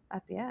beautiful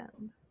at the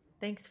end.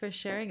 Thanks for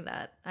sharing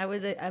that. I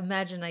would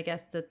imagine, I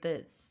guess, that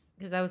this,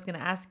 because I was going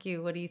to ask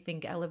you, what do you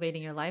think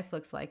elevating your life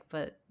looks like?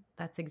 But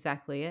that's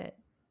exactly it.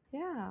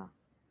 Yeah.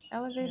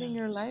 Elevating Yeah.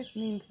 your life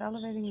means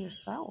elevating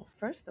yourself,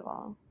 first of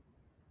all.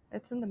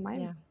 It's in the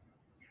mind. Yeah.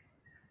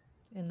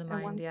 In the And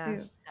mind. once Yeah, you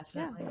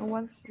yeah, definitely. and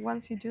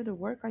once you do the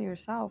work on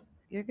yourself,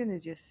 you're gonna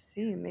just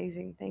see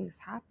amazing things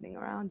happening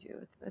around you.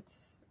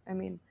 It's I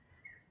mean,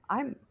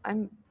 I'm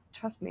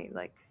trust me,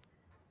 like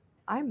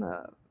I'm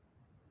a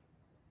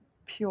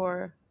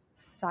pure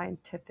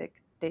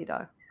scientific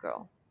data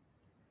girl.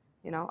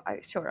 You know,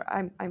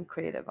 I'm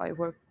creative. I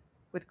work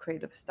with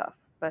creative stuff,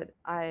 but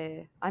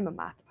I'm a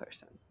math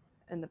person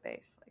in the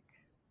base. Like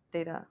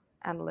data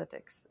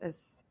analytics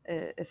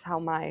is how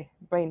my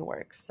brain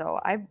works. So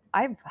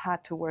I've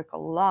had to work a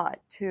lot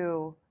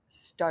to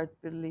start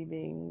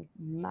believing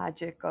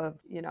magic of,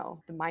 you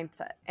know, the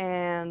mindset.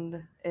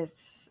 And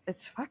it's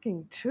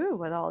fucking true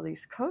what all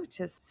these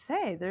coaches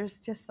say. There's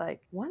just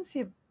like once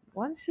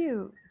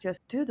you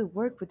just do the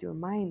work with your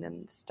mind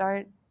and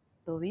start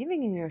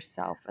believing in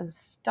yourself and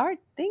start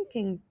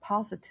thinking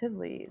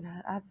positively.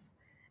 That's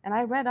and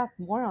I read up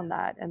more on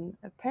that, and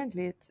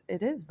apparently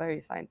it is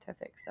very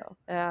scientific. So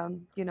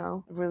you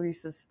know,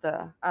 releases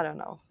the, I don't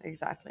know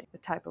exactly the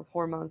type of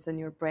hormones in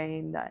your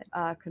brain that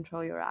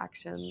control your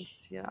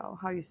actions. You know,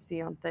 how you see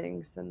on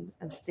things and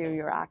steer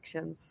your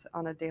actions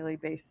on a daily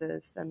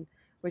basis, and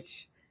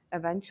which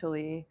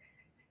eventually,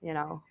 you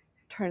know,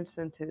 turns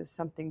into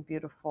something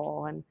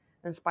beautiful and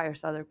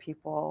inspires other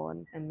people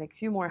and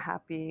makes you more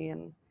happy.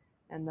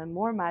 And the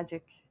more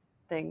magic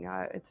thing,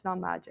 it's not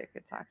magic,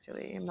 it's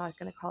actually, I'm not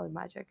going to call it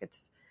magic,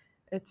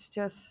 it's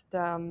just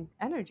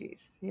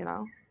energies, you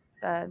know,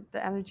 that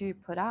the energy you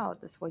put out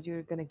is what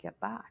you're going to get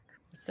back.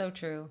 So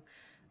true.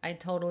 I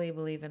totally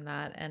believe in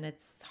that. And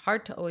it's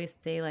hard to always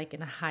stay like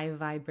in a high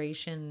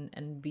vibration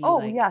and be Oh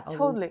like yeah, always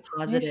totally.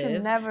 You should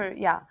positive. never,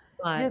 yeah.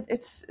 But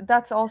It's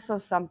that's also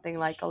something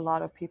like a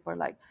lot of people are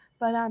like,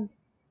 but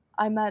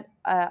I met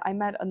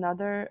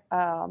another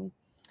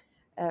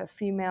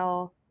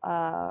female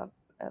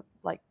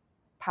like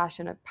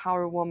passionate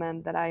power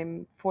woman that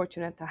I'm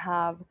fortunate to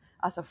have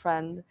as a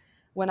friend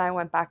when I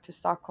went back to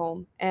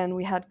Stockholm, and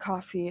we had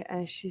coffee,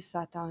 and she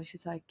sat down,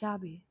 she's like,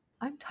 Gabby,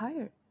 I'm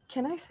tired.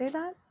 Can I say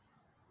that?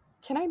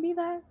 Can I be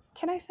that?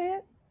 Can I say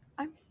it?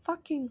 I'm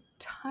fucking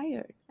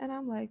tired. And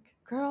I'm like,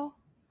 girl,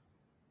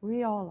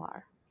 we all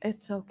are.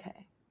 It's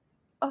okay.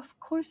 Of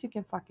course you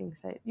can fucking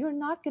say it. You're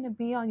not gonna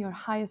be on your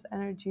highest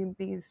energy and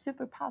being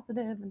super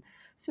positive and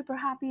super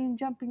happy and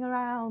jumping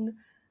around.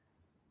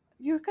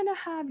 You're gonna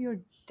have your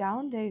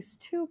down days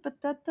too, but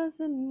that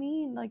doesn't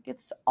mean, like,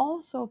 it's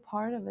also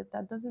part of it.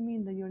 That doesn't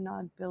mean that you're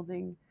not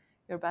building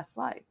your best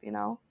life, you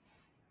know?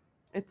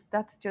 It's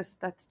that's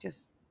just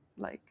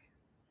like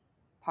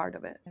part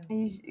of it.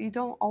 And you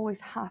don't always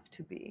have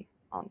to be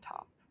on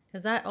top.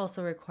 because that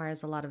also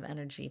requires a lot of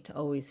energy to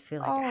always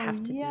feel like I Oh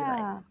have to be like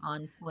yeah.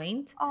 on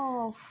point.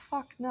 Oh,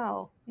 fuck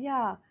no.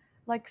 Yeah.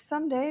 Like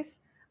some days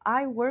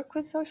I work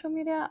with social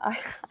media.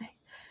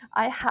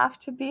 I have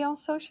to be on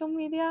social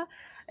media.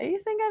 And you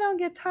think I don't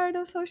get tired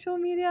of social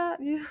media?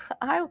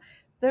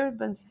 There have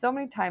been so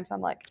many times I'm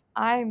like,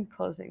 I'm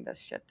closing this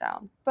shit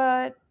down.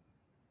 But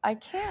I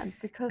can't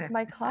because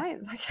my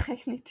clients, like, I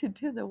need to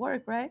do the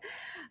work, right?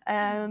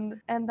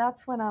 And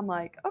that's when I'm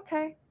like,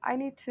 okay, I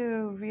need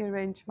to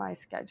rearrange my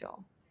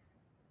schedule,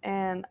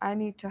 and I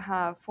need to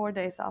have 4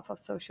 days off of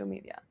social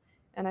media.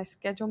 And I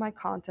schedule my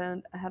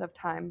content ahead of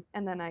time,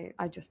 and then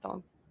I just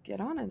don't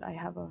get on it. I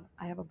have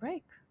a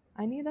break.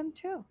 I need them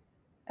too.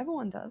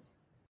 Everyone does.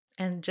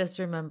 And just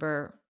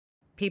remember,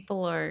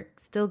 people are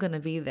still going to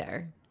be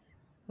there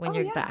when Oh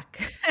you're yeah,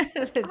 back.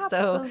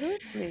 So,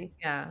 absolutely.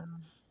 yeah.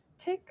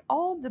 Take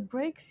all the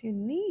breaks you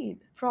need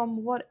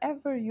from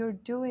whatever you're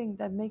doing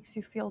that makes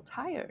you feel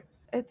tired.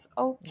 It's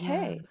Yeah.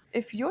 okay.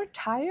 If you're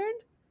tired,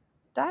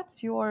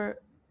 that's your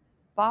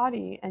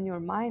body and your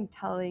mind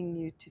telling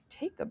you to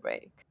take a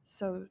break.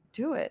 So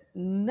do it.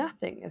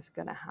 Nothing is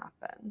going to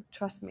happen.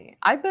 Trust me.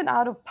 I've been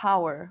out of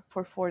power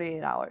for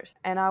 48 hours,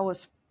 and I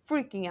was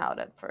freaking out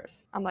at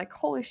first. I'm like,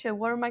 holy shit,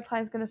 what are my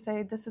clients going to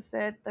say? This is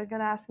it. They're going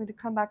to ask me to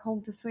come back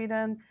home to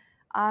Sweden.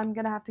 I'm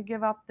going to have to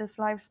give up this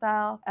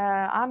lifestyle.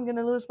 I'm going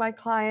to lose my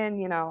client.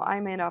 You know, I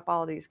made up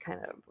all these kind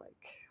of like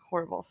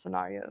horrible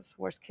scenarios,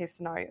 worst case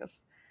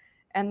scenarios.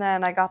 And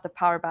then I got the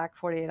power back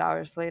 48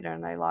 hours later,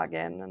 and I log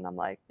in, and I'm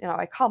like, you know,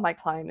 I call my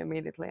client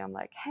immediately. I'm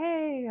like,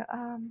 hey,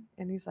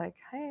 and he's like,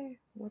 hey,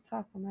 what's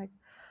up? I'm like,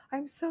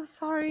 I'm so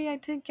sorry I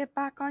didn't get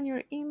back on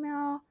your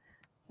email.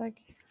 It's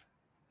like,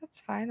 that's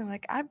fine. I'm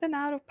like, I've been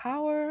out of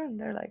power. And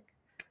they're like,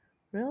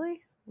 really?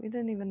 We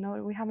didn't even know.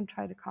 We haven't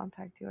tried to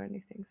contact you or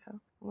anything. So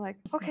I'm like,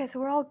 okay, so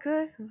we're all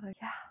good. I was like,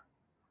 yeah.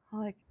 I'm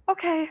like,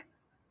 okay.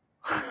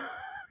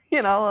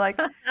 Like,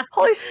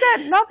 holy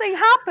shit, nothing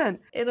happened.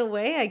 In a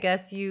way, I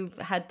guess you've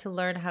had to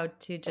learn how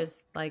to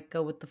just like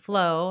go with the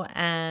flow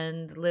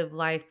and live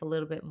life a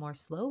little bit more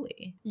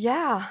slowly.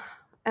 Yeah.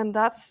 And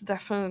that's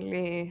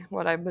definitely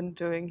what I've been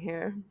doing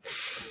here,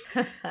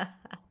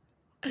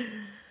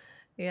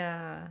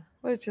 Yeah.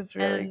 which is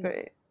really And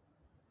great.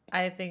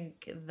 I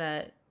think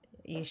that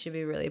you should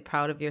be really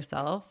proud of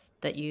yourself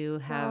that you Oh,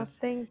 have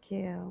thank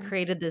you.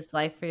 created this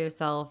life for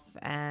yourself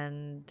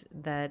and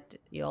that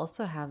you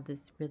also have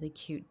this really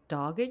cute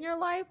dog in your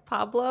life,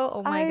 Pablo.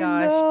 Oh my I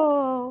gosh.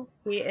 know.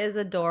 He is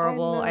I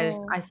adorable. I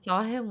know.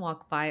 saw him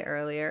walk by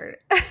earlier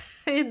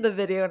in the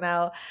video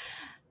now,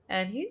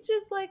 and he's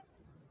just like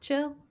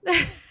chill.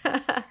 It's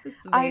I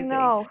amazing.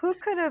 know. Who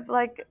could have,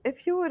 like,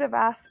 if you would have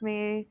asked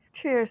me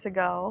 2 years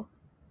ago,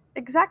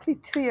 exactly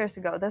 2 years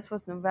ago, this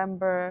was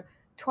November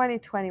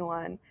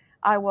 2021,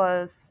 I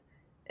was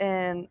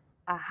in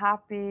a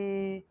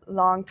happy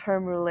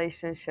long-term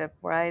relationship,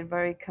 right?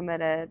 Very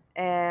committed.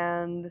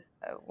 And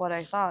what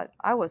I thought,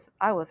 I was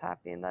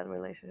happy in that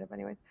relationship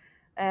anyways.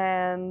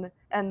 And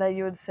that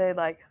you would say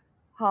like,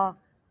 huh,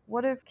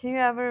 what if, can you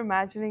ever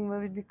imagining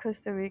moving to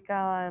Costa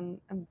Rica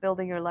and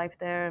building your life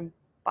there and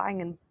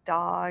buying a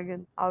dog?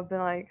 And I've been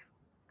like,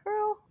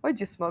 girl, what'd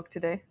you smoke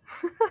today?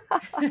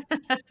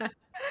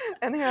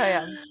 And here I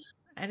am.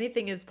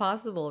 Anything is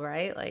possible,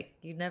 right? Like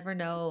you never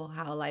know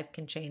how life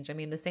can change. I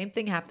mean, the same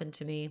thing happened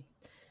to me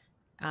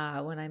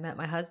when I met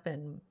my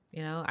husband.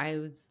 You know, I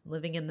was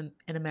living in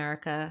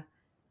America,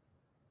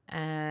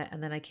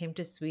 and then I came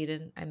to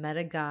Sweden. I met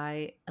a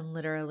guy, and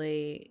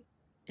literally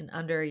in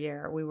under a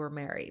year, we were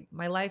married.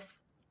 My life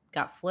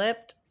got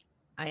flipped.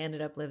 I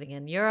ended up living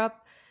in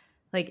Europe.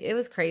 Like it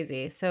was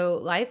crazy. So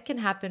life can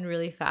happen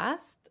really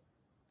fast,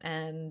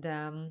 and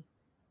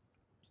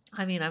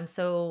I mean, I'm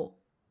so.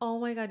 Oh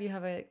my god, you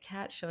have a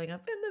cat showing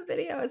up in the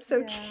video. It's so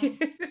Yeah.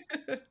 cute.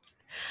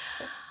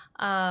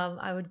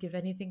 I would give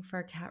anything for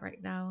a cat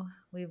right now.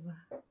 We've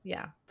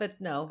yeah,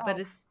 but no, but Oh,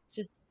 it's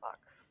fuck.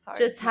 Sorry,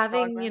 just it's my dog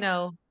having, right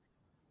now.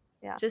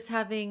 Yeah. just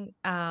having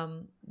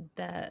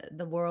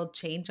the world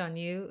change on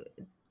you,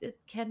 it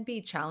can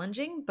be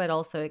challenging but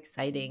also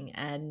exciting.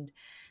 And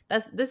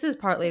this is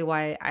partly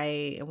why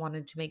I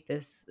wanted to make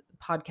this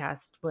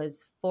podcast,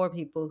 was for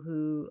people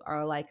who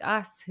are like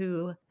us,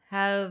 who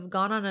have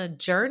gone on a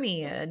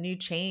journey, a new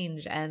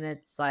change, and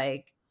it's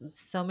like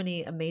so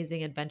many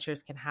amazing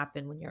adventures can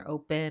happen when you're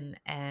open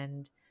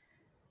and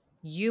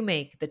you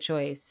make the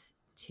choice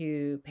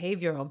to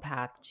pave your own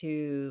path,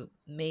 to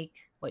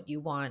make what you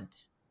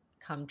want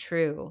come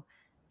true.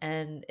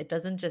 And it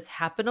doesn't just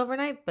happen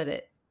overnight, but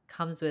it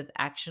comes with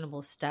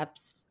actionable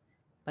steps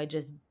by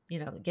just,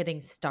 getting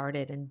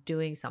started and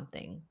doing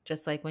something.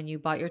 Just like when you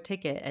bought your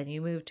ticket and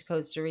you moved to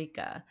Costa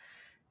Rica.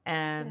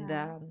 And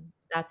Yeah.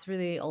 that's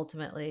really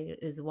ultimately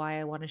is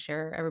why I want to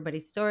share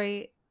everybody's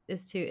story,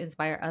 is to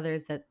inspire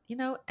others that,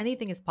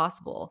 anything is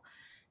possible,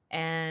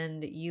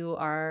 and you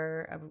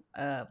are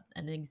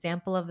an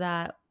example of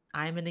that.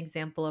 I'm an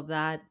example of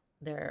that.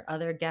 There are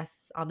other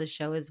guests on the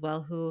show as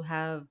well who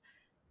have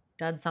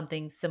done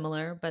something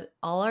similar, but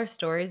all our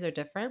stories are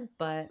different,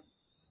 but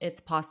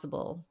it's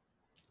possible.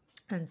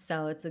 And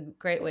so it's a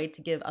great way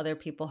to give other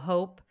people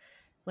hope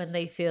when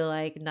they feel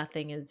like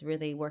nothing is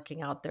really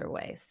working out their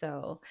way.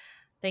 So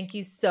thank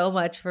you so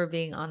much for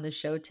being on the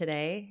show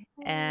today.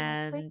 Oh, thank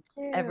And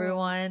you.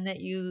 everyone,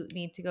 you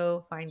need to go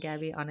find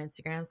Gabby on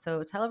Instagram.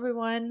 So tell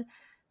everyone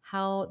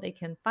how they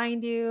can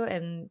find you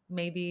and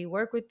maybe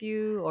work with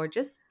you, or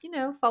just,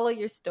 follow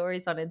your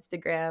stories on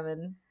Instagram.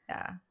 And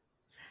yeah.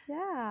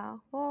 Yeah.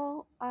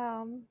 Well,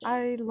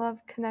 I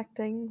love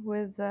connecting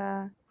with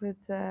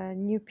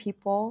new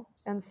people,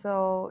 and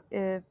so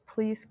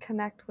please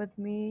connect with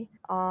me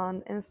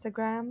on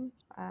Instagram.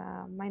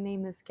 My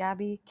name is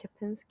Gabby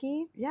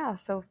Kipinski. Yeah,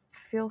 so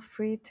feel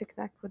free to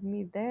connect with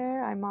me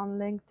there. I'm on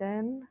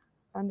LinkedIn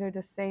under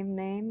the same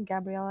name,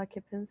 Gabriela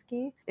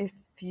Kipinski. If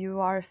you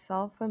are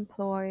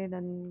self-employed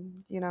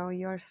and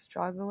you're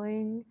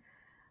struggling,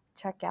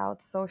 check out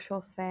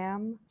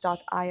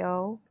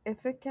socialsam.io.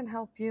 If it can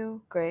help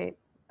you, great.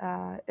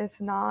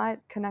 If not,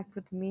 connect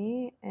with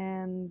me,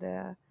 and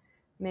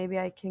maybe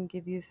I can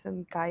give you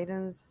some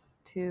guidance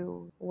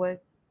to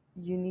what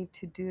you need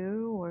to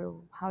do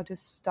or how to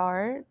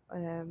start.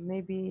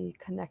 Maybe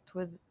connect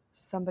with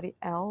somebody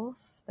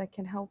else that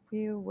can help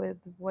you with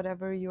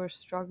whatever you're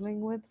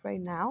struggling with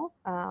right now.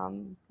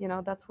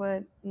 That's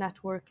what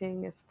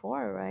networking is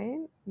for,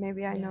 right?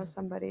 Maybe I know Yeah.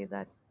 somebody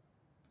that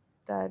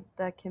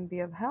can be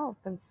of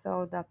help, and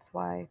so that's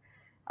why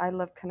I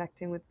love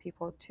connecting with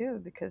people too,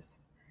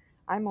 because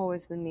I'm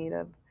always in need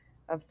of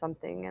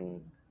something.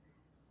 And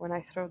when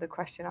I throw the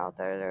question out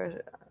there,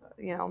 there's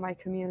my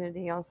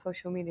community on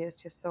social media is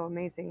just so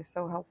amazing,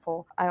 so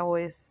helpful. I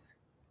always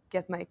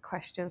get my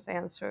questions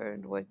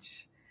answered,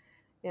 which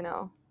you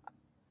know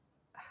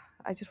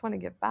I just want to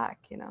give back,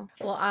 you know.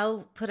 Well,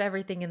 I'll put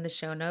everything in the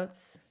show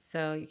notes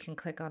so you can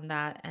click on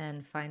that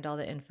and find all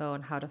the info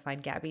on how to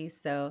find Gabby.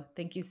 So,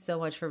 thank you so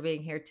much for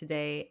being here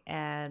today.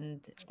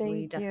 And we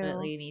Thank you.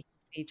 definitely need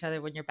to see each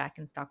other when you're back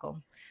in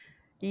Stockholm.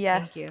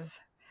 Thank you.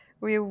 Yes,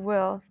 we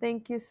will.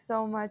 Thank you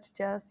so much,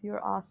 Jess.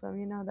 You're awesome.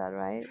 You know that,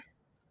 right?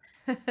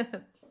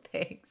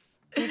 Thanks.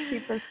 You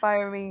keep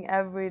inspiring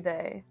every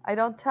day. I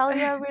don't tell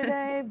you every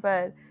day,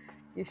 but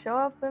you show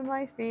up in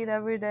my feed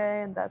every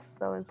day, and that's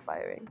so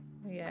inspiring.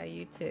 Yeah,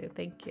 you too.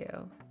 Thank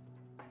you.